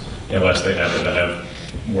those, unless they happen to have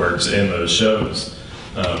works in those shows.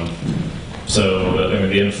 So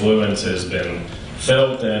the influence has been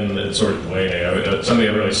felt, and it's sort of waning. Something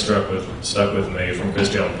that really stuck with me from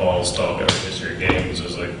Christian Paul's talk about history of games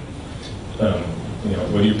was like,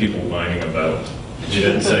 what are you people whining about? She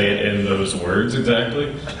didn't say it in those words exactly.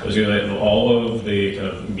 It was all of the kind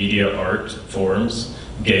of media art forms,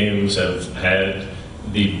 games have had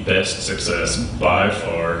the best success by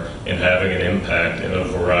far in having an impact in a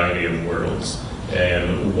variety of worlds.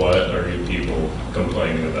 And what are you people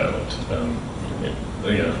complaining about?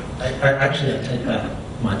 I actually take back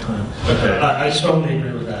my time. Okay. I strongly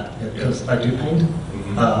agree with that because I do paint.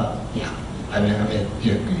 Mm-hmm. I mean,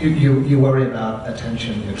 you worry about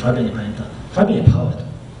attention. You try being a painter. Try being a poet.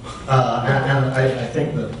 And I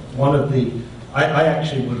think that one of the, I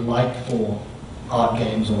actually would like for art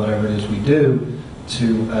games or whatever it is we do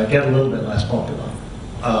to get a little bit less popular.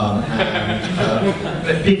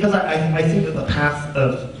 Because I think that the path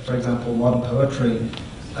of, for example, modern poetry,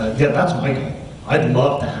 that's my goal. I'd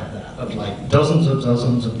love to have that, of like dozens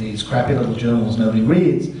of these crappy little journals nobody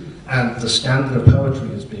reads, and the standard of poetry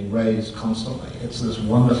is being raised constantly. It's this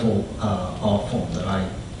wonderful art form that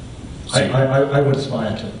I would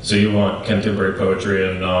aspire to. So you want contemporary poetry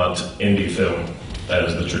and not indie film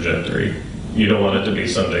as the trajectory? You don't want it to be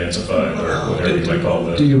Sundance-ified or whatever you might call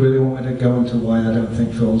it. Do you really want me to go into why I don't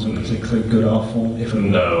think films are particularly good art form?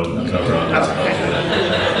 No, Ron.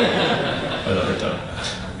 Another time.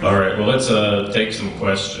 All right, well, let's take some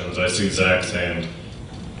questions. I see Zach's hand.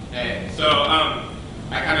 Hey, so I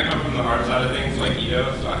kind of come from the art side of things like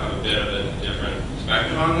Ito, so I have a bit of a different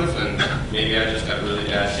perspective on this, and maybe I just have really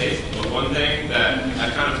bad taste. But one thing that I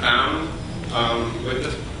kind of found with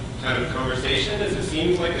this kind of conversation is it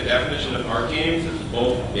seems like the definition of art games is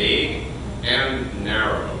both vague and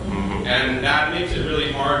narrow. Mm-hmm. And that makes it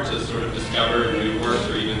really hard to sort of discover new works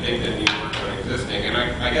or even think that new works are existing. And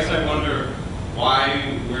I guess I wonder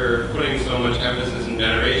why we're putting so much emphasis and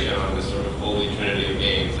veneration on this sort of holy trinity of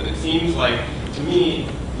games. And it seems like, to me,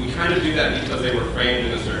 we kind of do that because they were framed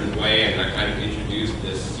in a certain way and that kind of introduced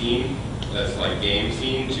this scene, this like game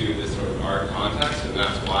scene, to this sort of art context, and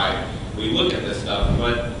that's why we look at this stuff.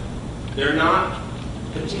 But they're not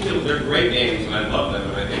particularly, they're great games and I love them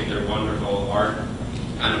and I think they're wonderful art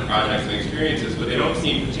kind of projects and experiences, but they don't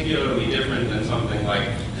seem particularly different than something like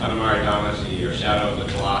Katamari Damacy or Shadow of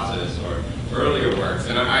the Colossus or earlier works.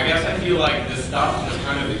 And I guess I feel like this stuff has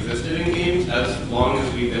kind of existed in games as long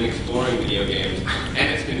as we've been exploring video games,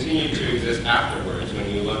 and it's continued to exist afterwards. When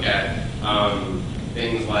you look at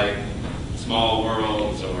things like Small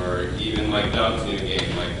Worlds or even like Doug's new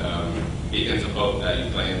game, like Beacons of Hope that you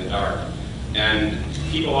play in the dark. And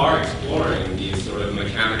people are exploring these sort of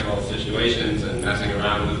mechanical situations and messing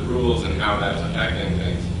around with rules and how that's affecting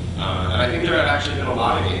things. And I think there have actually been a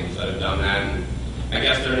lot of games that have done that. And I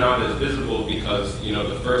guess they're not as visible because, you know,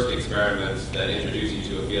 the first experiments that introduce you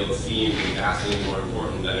to a field seem vastly more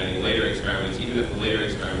important than any later experiments, even if the later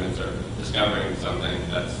experiments are discovering something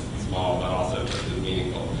that's small but also just as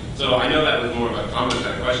meaningful. So I know that was more of a comment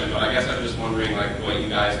than a question, but I guess I'm just wondering like what you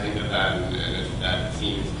guys think of that and if that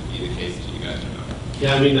seems to be the case to you guys or not.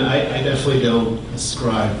 Yeah, I mean, I definitely don't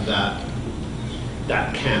ascribe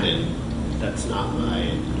that canon. That's not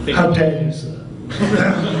my thing. How dare you, sir?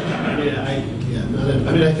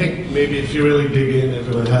 I think maybe if you really dig in,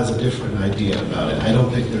 everyone has a different idea about it. I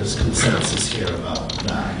don't think there's consensus here about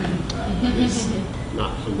that. At least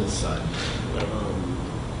not from this side.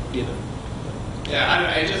 You know.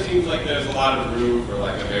 Yeah, it just seems like there's a lot of room for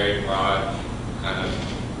like a very broad kind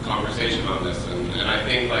of conversation on this, and I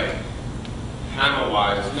think like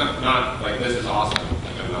panel-wise, not like this is awesome.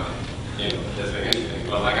 Like I'm not, dissing anything,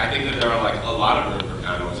 but like I think that there are like a lot of room for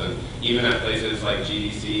panels, and even at places like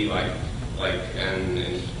GDC,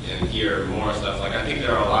 and hear more stuff. Like I think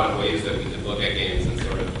there are a lot of ways that we could look at games and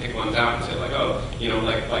sort of pick ones out and say like, oh,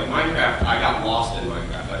 like Minecraft. I got lost in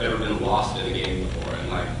Minecraft. I've never been lost in a game before, and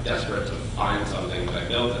like desperate to find something that I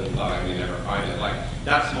built and thought I may never find it. Like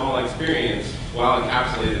that small experience, while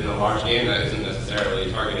encapsulated in a large game that isn't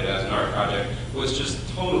necessarily targeted as an art project, was just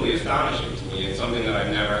totally astonishing to me. It's something that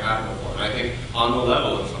I've never had before, and I think on the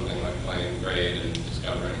level of something like playing Braid and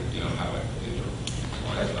discovering, how it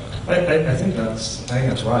intertwines with it. I think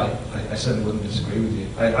that's right. I certainly wouldn't disagree with you.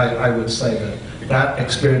 I would say that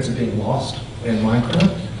experience of being lost in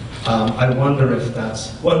Minecraft, I wonder if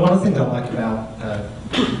that's... One of the things I like about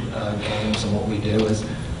games and what we do is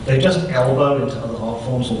they just elbow into other art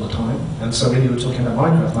forms all the time. And so when you were talking about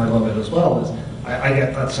Minecraft, and I love it as well, is I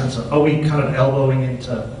get that sense of, are we kind of elbowing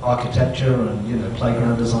into architecture and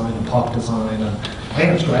playground design and park design? And I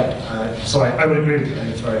think it's great. So I would agree with you. I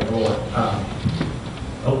think it's very broad.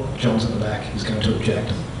 John's in the back. He's going to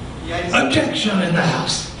object. Yeah, Objection in the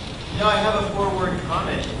house. I have a forward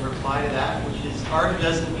comment in reply to that, which is art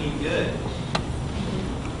doesn't mean good.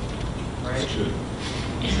 Right? That's true.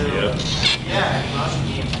 So, lots of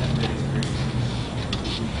games have good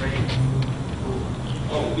experiences. Great.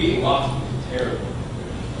 Oh, being lost is terrible.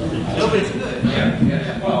 No, but it's good.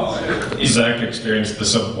 Yeah. Well, Zach experienced the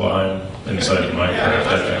sublime inside of Minecraft,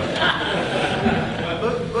 I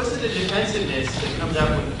But most of the defensiveness that comes out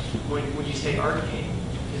when you say art game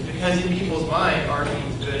is because in people's mind, art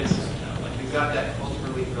means good. Like we've got that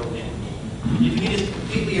culturally drilled in. If you just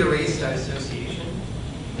completely erase that association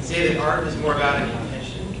and say that art is more about an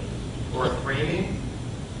intention, or framing,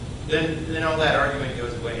 then all that argument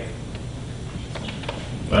goes away.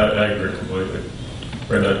 I agree completely.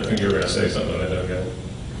 Brenda, I think you were going to say something. I don't get.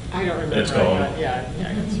 I don't remember. It's gone. Yeah,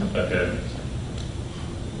 I got something. Okay.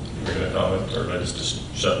 You're going to comment, or did I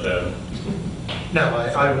just shut down? No,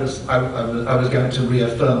 I was going to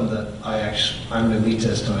reaffirm that I'm an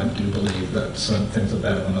elitist and I do believe that some things are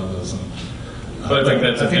better than others. And, But I think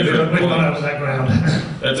that's a different we've gone point. over that ground.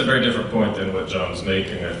 That's a very different point than what John's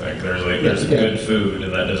making, I think. There's Yeah. good food,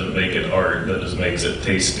 and that doesn't make it art. That just makes it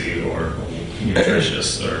tasty or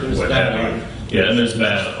nutritious or There's what bad have you. art. Yeah, and there's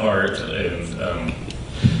bad art. And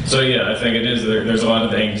so, yeah, I think it is. There's a lot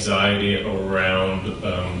of anxiety around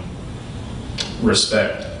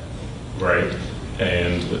respect, right?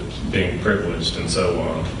 And being privileged and so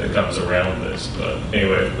on that comes around this. But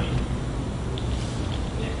anyway,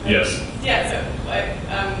 yes. Yeah, so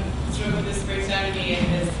sort of what this breaks down to me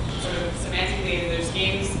is sort of semantically, there's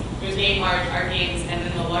game art, art games, and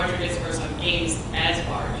then the larger discourse on games as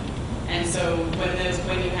art. And so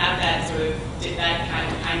when you have that sort of that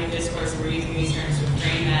kind of discourse, and we're using these terms to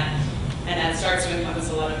frame that, and that starts to encompass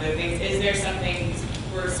a lot of other things. Is there something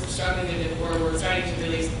we're struggling to, or we're starting to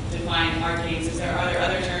really define art games? Are there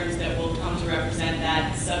other terms that will come to represent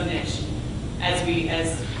that sub niche as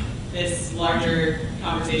this larger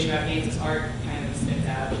conversation about games as art kind of spits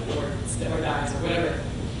out or dies or whatever?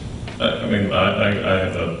 I mean, I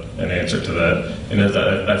have an answer to that, and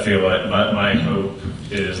I feel like my hope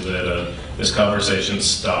is that this conversation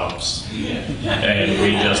stops, and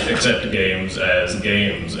we just accept games as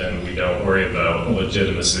games, and we don't worry about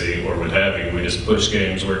legitimacy or what have you. We just push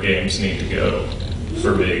games where games need to go,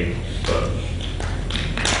 for me. But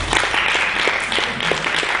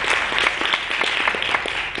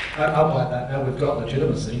I'll buy that. Now we've got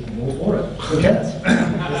legitimacy, I'm all for it. Who cares?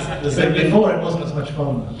 Before it wasn't as much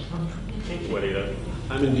fun. what do you know?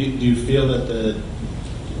 I mean, do you feel that this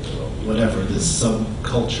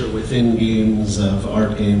subculture within games of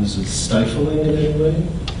art games is stifling in any way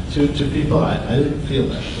to people? I didn't feel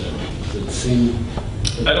that. It seemed.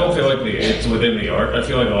 I don't feel like it's within the art. I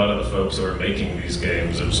feel like a lot of the folks who are making these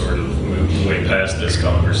games have sort of moved way past this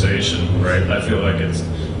conversation, right? I feel like it's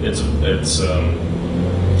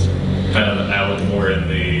kind of out more in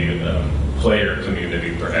the player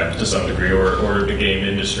community, perhaps to some degree, or the game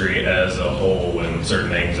industry as a whole, and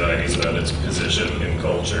certain anxieties about its position in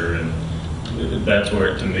culture, and that's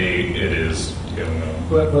where, to me, it is going on.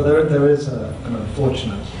 Well, there is an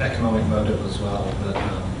unfortunate economic motive as well that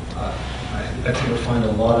I think you'll find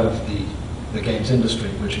a lot of the games industry,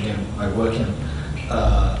 which again I work in,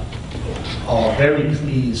 are very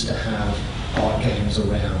pleased to have art games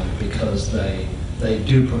around because they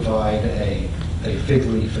do provide a fig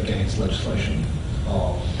leaf against legislation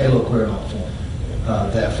of, hey, look, we're an art form,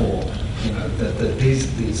 therefore, you know,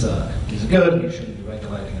 these are good, you shouldn't be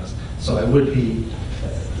regulating us. So it would be,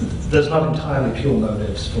 there's not entirely pure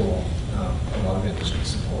motives for a lot of industry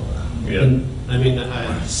support there. Yeah. And, I mean,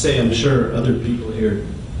 I'd say I'm sure other people here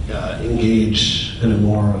engage in a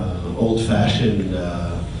more old-fashioned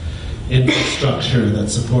infrastructure that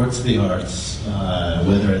supports the arts,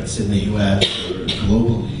 whether it's in the U.S. or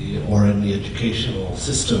globally, or in the educational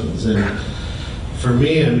systems. And for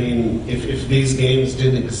me, I mean, if these games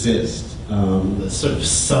didn't exist, the sort of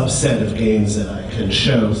subset of games that I can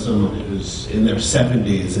show someone who's in their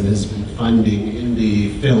 70s and has been funding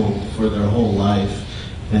indie film for their whole life,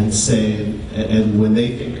 and say, and when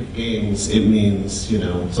they think of games, it means, you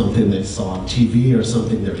know, something they saw on TV or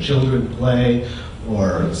something their children play,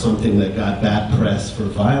 or something that got bad press for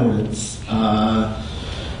violence.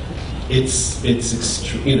 It's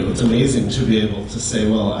amazing to be able to say,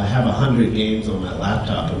 well, I have 100 games on my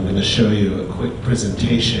laptop. I'm going to show you a quick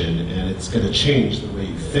presentation, and it's going to change the way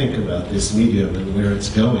you think about this medium and where it's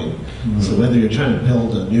going. Mm-hmm. So whether you're trying to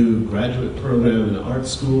build a new graduate program in art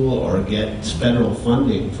school or get federal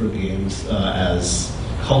funding for games as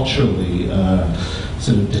culturally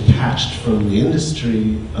sort of detached from the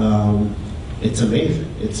industry, it's amazing.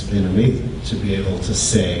 It's been amazing to be able to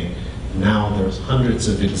say, now there's hundreds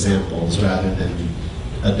of examples rather than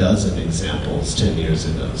a dozen examples 10 years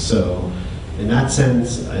ago. So in that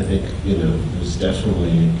sense, I think, you know, there's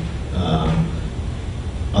definitely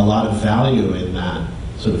a lot of value in that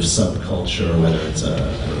sort of subculture, whether it's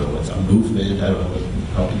it's a movement, I don't know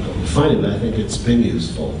how people define it, but I think it's been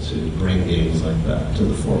useful to bring games like that to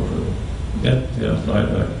the forefront. Yeah,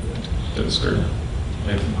 I disagree.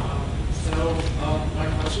 Thank you. So my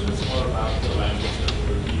question is more about the language that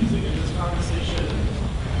we're using in this conversation.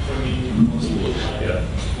 For me, mostly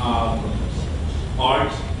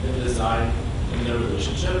art and design and their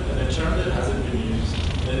relationship, and a term that hasn't been used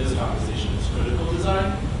in this conversation is critical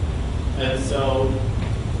design. And so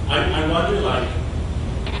I wonder, like,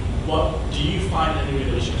 what do you find any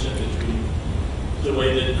relationship between the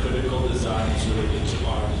way that critical design is related to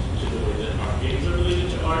art to the way that art games are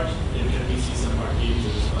related to art? And can we see some art games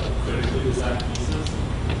as like critically designed pieces?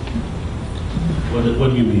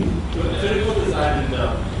 What do you mean? Critical design in the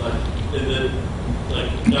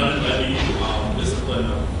non-heavy discipline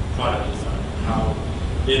of product design, how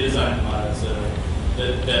they design products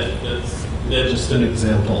that's Just an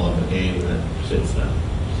example of a game that fits that.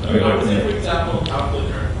 I would say, for example,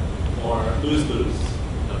 Outlicker or Lose Lose.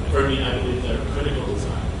 For me, I believe they're critical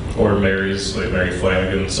design. Or Mary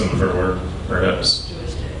Flanagan, some of her work, perhaps.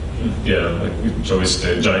 Yeah, like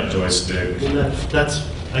joystick, giant joystick. And that's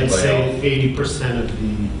I'd say 80% of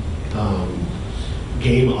the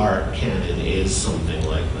game art canon is something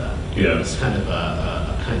like that. Yeah. It's kind of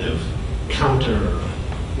a kind of counter,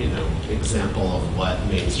 example of what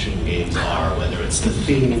mainstream games are, whether it's the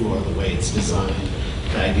theme or the way it's designed.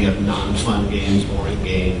 The idea of non-fun games, boring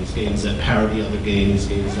games, games that parody other games,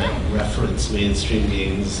 games that reference mainstream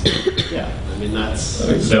games. Yeah, I mean that's.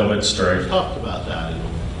 Velvet Strike. Talked about that.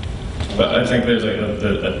 But I think there's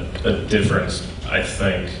a difference. I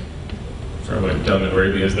think from what Dumb and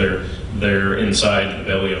Brady is they're inside the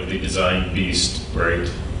belly of the design beast, right?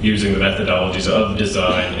 Using the methodologies of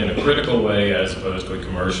design in a critical way as opposed to a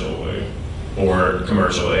commercial way, or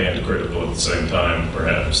commercial and critical at the same time,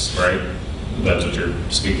 perhaps, right? That's what you're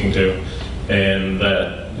speaking to, and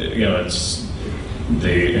that it's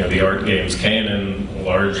the art games canon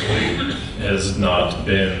largely has not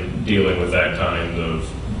been dealing with that kind of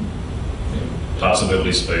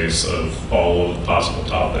possibility space of all of the possible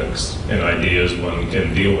topics and ideas one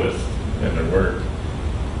can deal with in their work.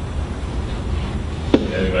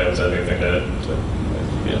 Anybody else have anything to add?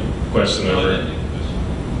 Yeah. Question over.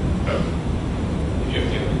 If you're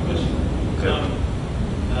okay with the question. Okay.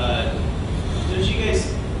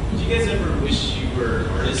 Do you guys ever wish you were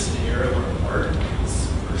artists in an era where art was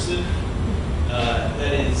subversive?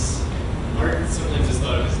 That is, art sometimes is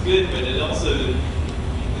thought of as good, but it also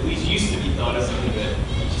at least used to be thought of something that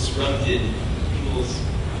disrupted people's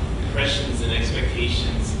impressions and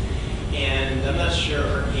expectations. And I'm not sure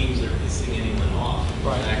art games are pissing anyone off.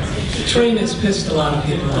 The train has pissed a lot of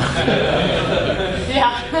people off.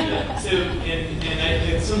 Yeah. So,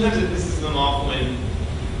 and sometimes it pisses them off when,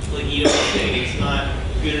 like, you know, saying it's not a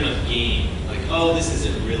good enough game. Like, oh, this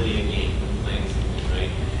isn't really a game. I'm playing something,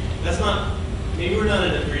 right? That's not, maybe we're not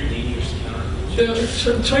in a very dangerous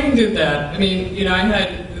counterculture. Train did that. I mean,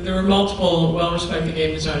 there were multiple well-respected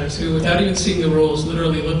game designers who, without even seeing the rules,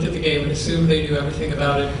 literally looked at the game and assumed they knew everything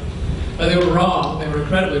about it. They were wrong. They were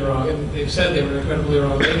incredibly wrong, and they've said they were incredibly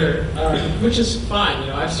wrong later, which is fine.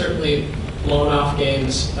 I've certainly blown off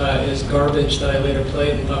games as garbage that I later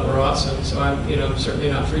played and thought were awesome. So I'm, certainly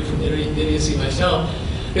not free from idiocy myself.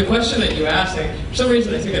 The question that you asked, for some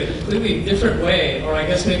reason, I took it a completely different way, or I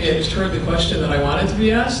guess maybe I just heard the question that I wanted to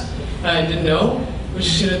be asked. I didn't know,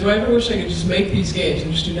 which is, do I ever wish I could just make these games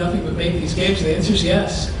and just do nothing but make these games? And the answer is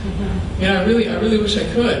yes. Mm-hmm. I really wish I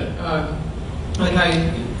could.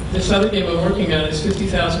 This other game I'm working on is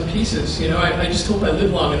 50,000 pieces. I just hope I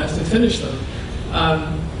live long enough to finish them.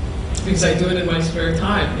 Because I do it in my spare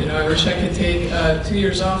time. I wish I could take 2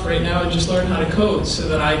 years off right now and just learn how to code so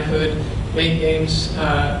that I could make games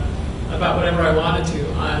about whatever I wanted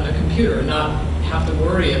to on a computer and not have to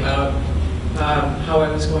worry about how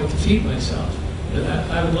I was going to feed myself.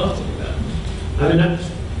 I would love to do that.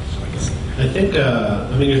 I think,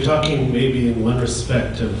 you're talking maybe in one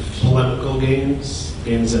respect of polemical games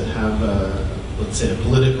that have, let's say, a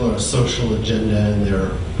political or a social agenda, and they're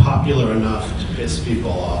popular enough to piss people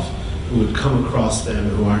off who would come across them and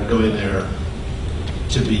who aren't going there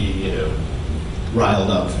to be, riled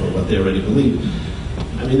up for what they already believe.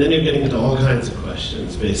 Then you're getting into all kinds of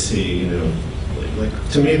questions. Basically,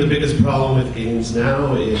 to me, the biggest problem with games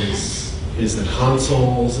now is the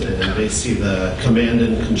consoles, and they see the command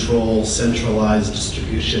and control centralized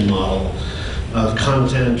distribution model of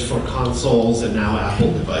content for consoles and now Apple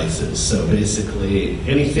devices. So basically,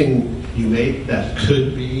 anything you make that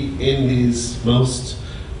could be in these most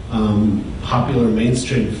popular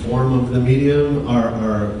mainstream form of the medium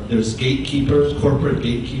there's gatekeepers, corporate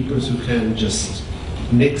gatekeepers who can just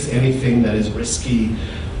nix anything that is risky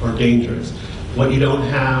or dangerous. What you don't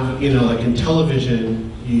have, like in television,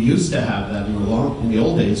 you used to have that in the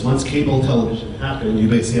old days. Once cable television happened, you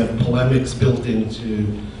basically have polemics built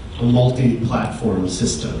into a multi-platform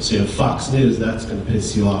system. So you have Fox News, that's going to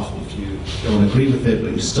piss you off if you don't agree with it,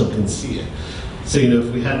 but you still can see it. So,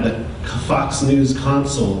 if we had the Fox News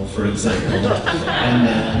console, for example,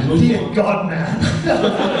 and Dear God, man.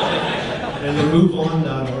 and the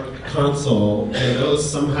MoveOn.org console, and those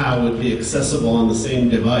somehow would be accessible on the same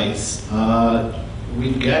device,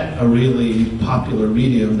 we'd get a really popular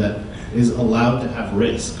medium that is allowed to have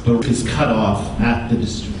risk, but is cut off at the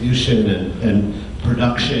distribution and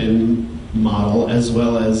production model, as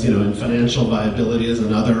well as, in financial viability as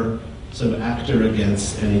another sort of actor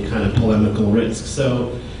against any kind of polemical risk.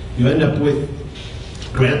 So you end up with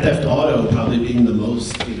Grand Theft Auto probably being the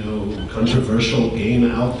most, controversial game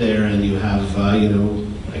out there, and you have, I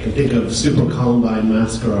can think of Super Columbine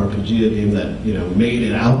Massacre RPG, a game that, made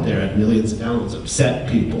it out there at millions of downloads, upset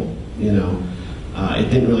people, It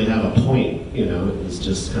didn't really have a point, it was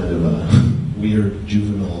just kind of a weird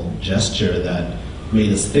juvenile gesture that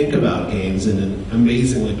made us think about games in an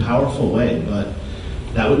amazingly powerful way, but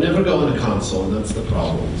that would never go on a console, and that's the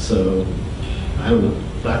problem. So, I don't know,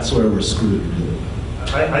 that's where we're screwed, really.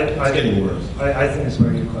 It's getting worse. I think it's a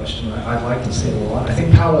very good question. I'd like to see it a lot. I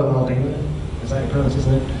think Paolo Maldini, is that your pronounce his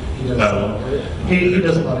name? He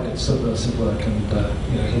does a lot of good subversive work,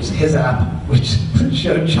 and his app, which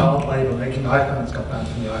showed child labor making iPhones, got banned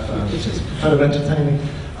from the iPhone, which is kind of entertaining.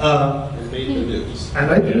 And made the news. And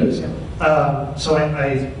made the news, yeah. So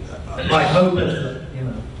my hope is that,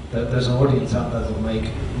 that there's an audience out there that will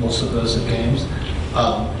make more subversive games.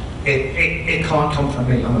 It can't come from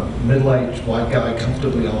me. I'm a middle-aged white guy,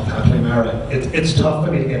 comfortably off, happily married. It's tough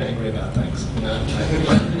for me to get angry about things. I'm glad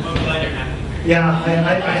you're happy. Yeah, I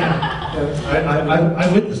am.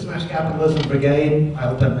 I'm with the Smash Capitalism Brigade.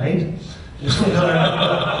 I'll donate. Just put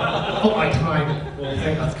my time. I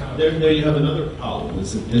think that's kind of there you have another problem,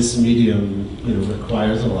 is that this medium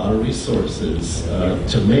requires a lot of resources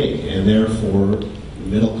to make, and therefore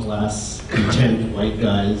middle-class, content white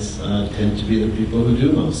guys tend to be the people who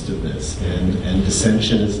do most of this, and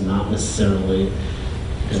dissension is not necessarily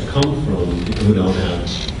going to come from people who don't have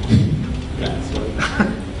that.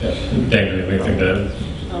 Daniel, anything to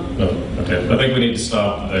add? No? Okay. I think we need to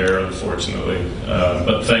stop there, unfortunately.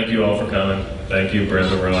 But thank you all for coming. Thank you,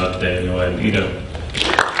 Brenda, Rod, Daniel, and Ida.